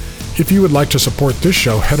enjoy that. If you would like to support this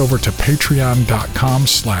show, head over to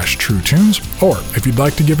patreon.com/truetunes, or if you'd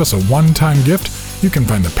like to give us a one-time gift, you can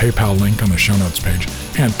find the PayPal link on the show notes page.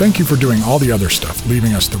 And thank you for doing all the other stuff,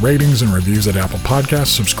 leaving us the ratings and reviews at Apple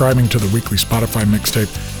Podcasts, subscribing to the weekly Spotify mixtape,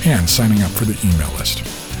 and signing up for the email list.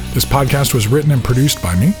 This podcast was written and produced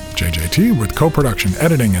by me, JJT, with co-production,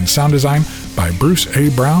 editing, and sound design by Bruce A.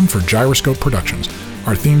 Brown for Gyroscope Productions.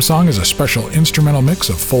 Our theme song is a special instrumental mix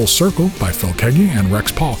of Full Circle by Phil Keggy and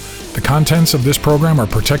Rex Paul. The contents of this program are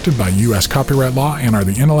protected by U.S. copyright law and are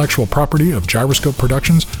the intellectual property of Gyroscope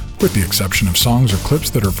Productions, with the exception of songs or clips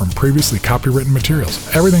that are from previously copywritten materials.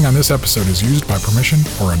 Everything on this episode is used by permission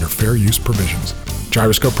or under fair use provisions.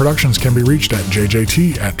 Gyroscope Productions can be reached at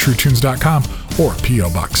jjt@truetunes.com or P.O.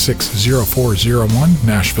 Box 60401,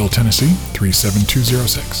 Nashville, Tennessee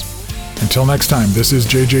 37206. Until next time, this is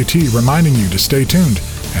JJT reminding you to stay tuned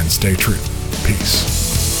and stay true. Peace.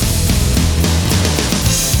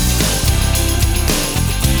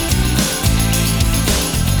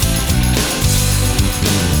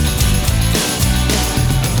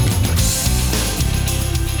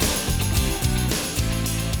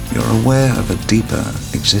 You're aware of a deeper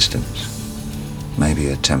existence, maybe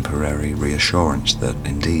a temporary reassurance that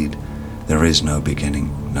indeed there is no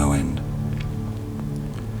beginning, no end.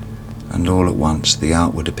 And all at once the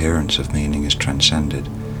outward appearance of meaning is transcended,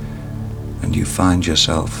 and you find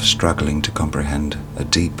yourself struggling to comprehend a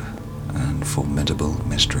deep and formidable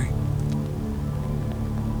mystery.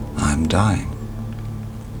 I'm dying.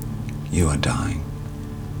 You are dying.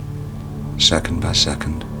 Second by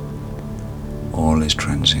second, all is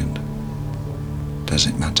transient. Does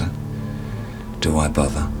it matter? Do I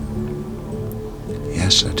bother?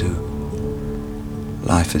 Yes, I do.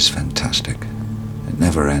 Life is fantastic. It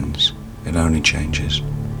never ends. It only changes.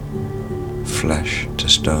 Flesh to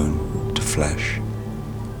stone to flesh,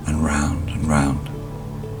 and round and round.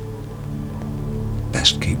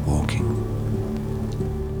 Best keep walking.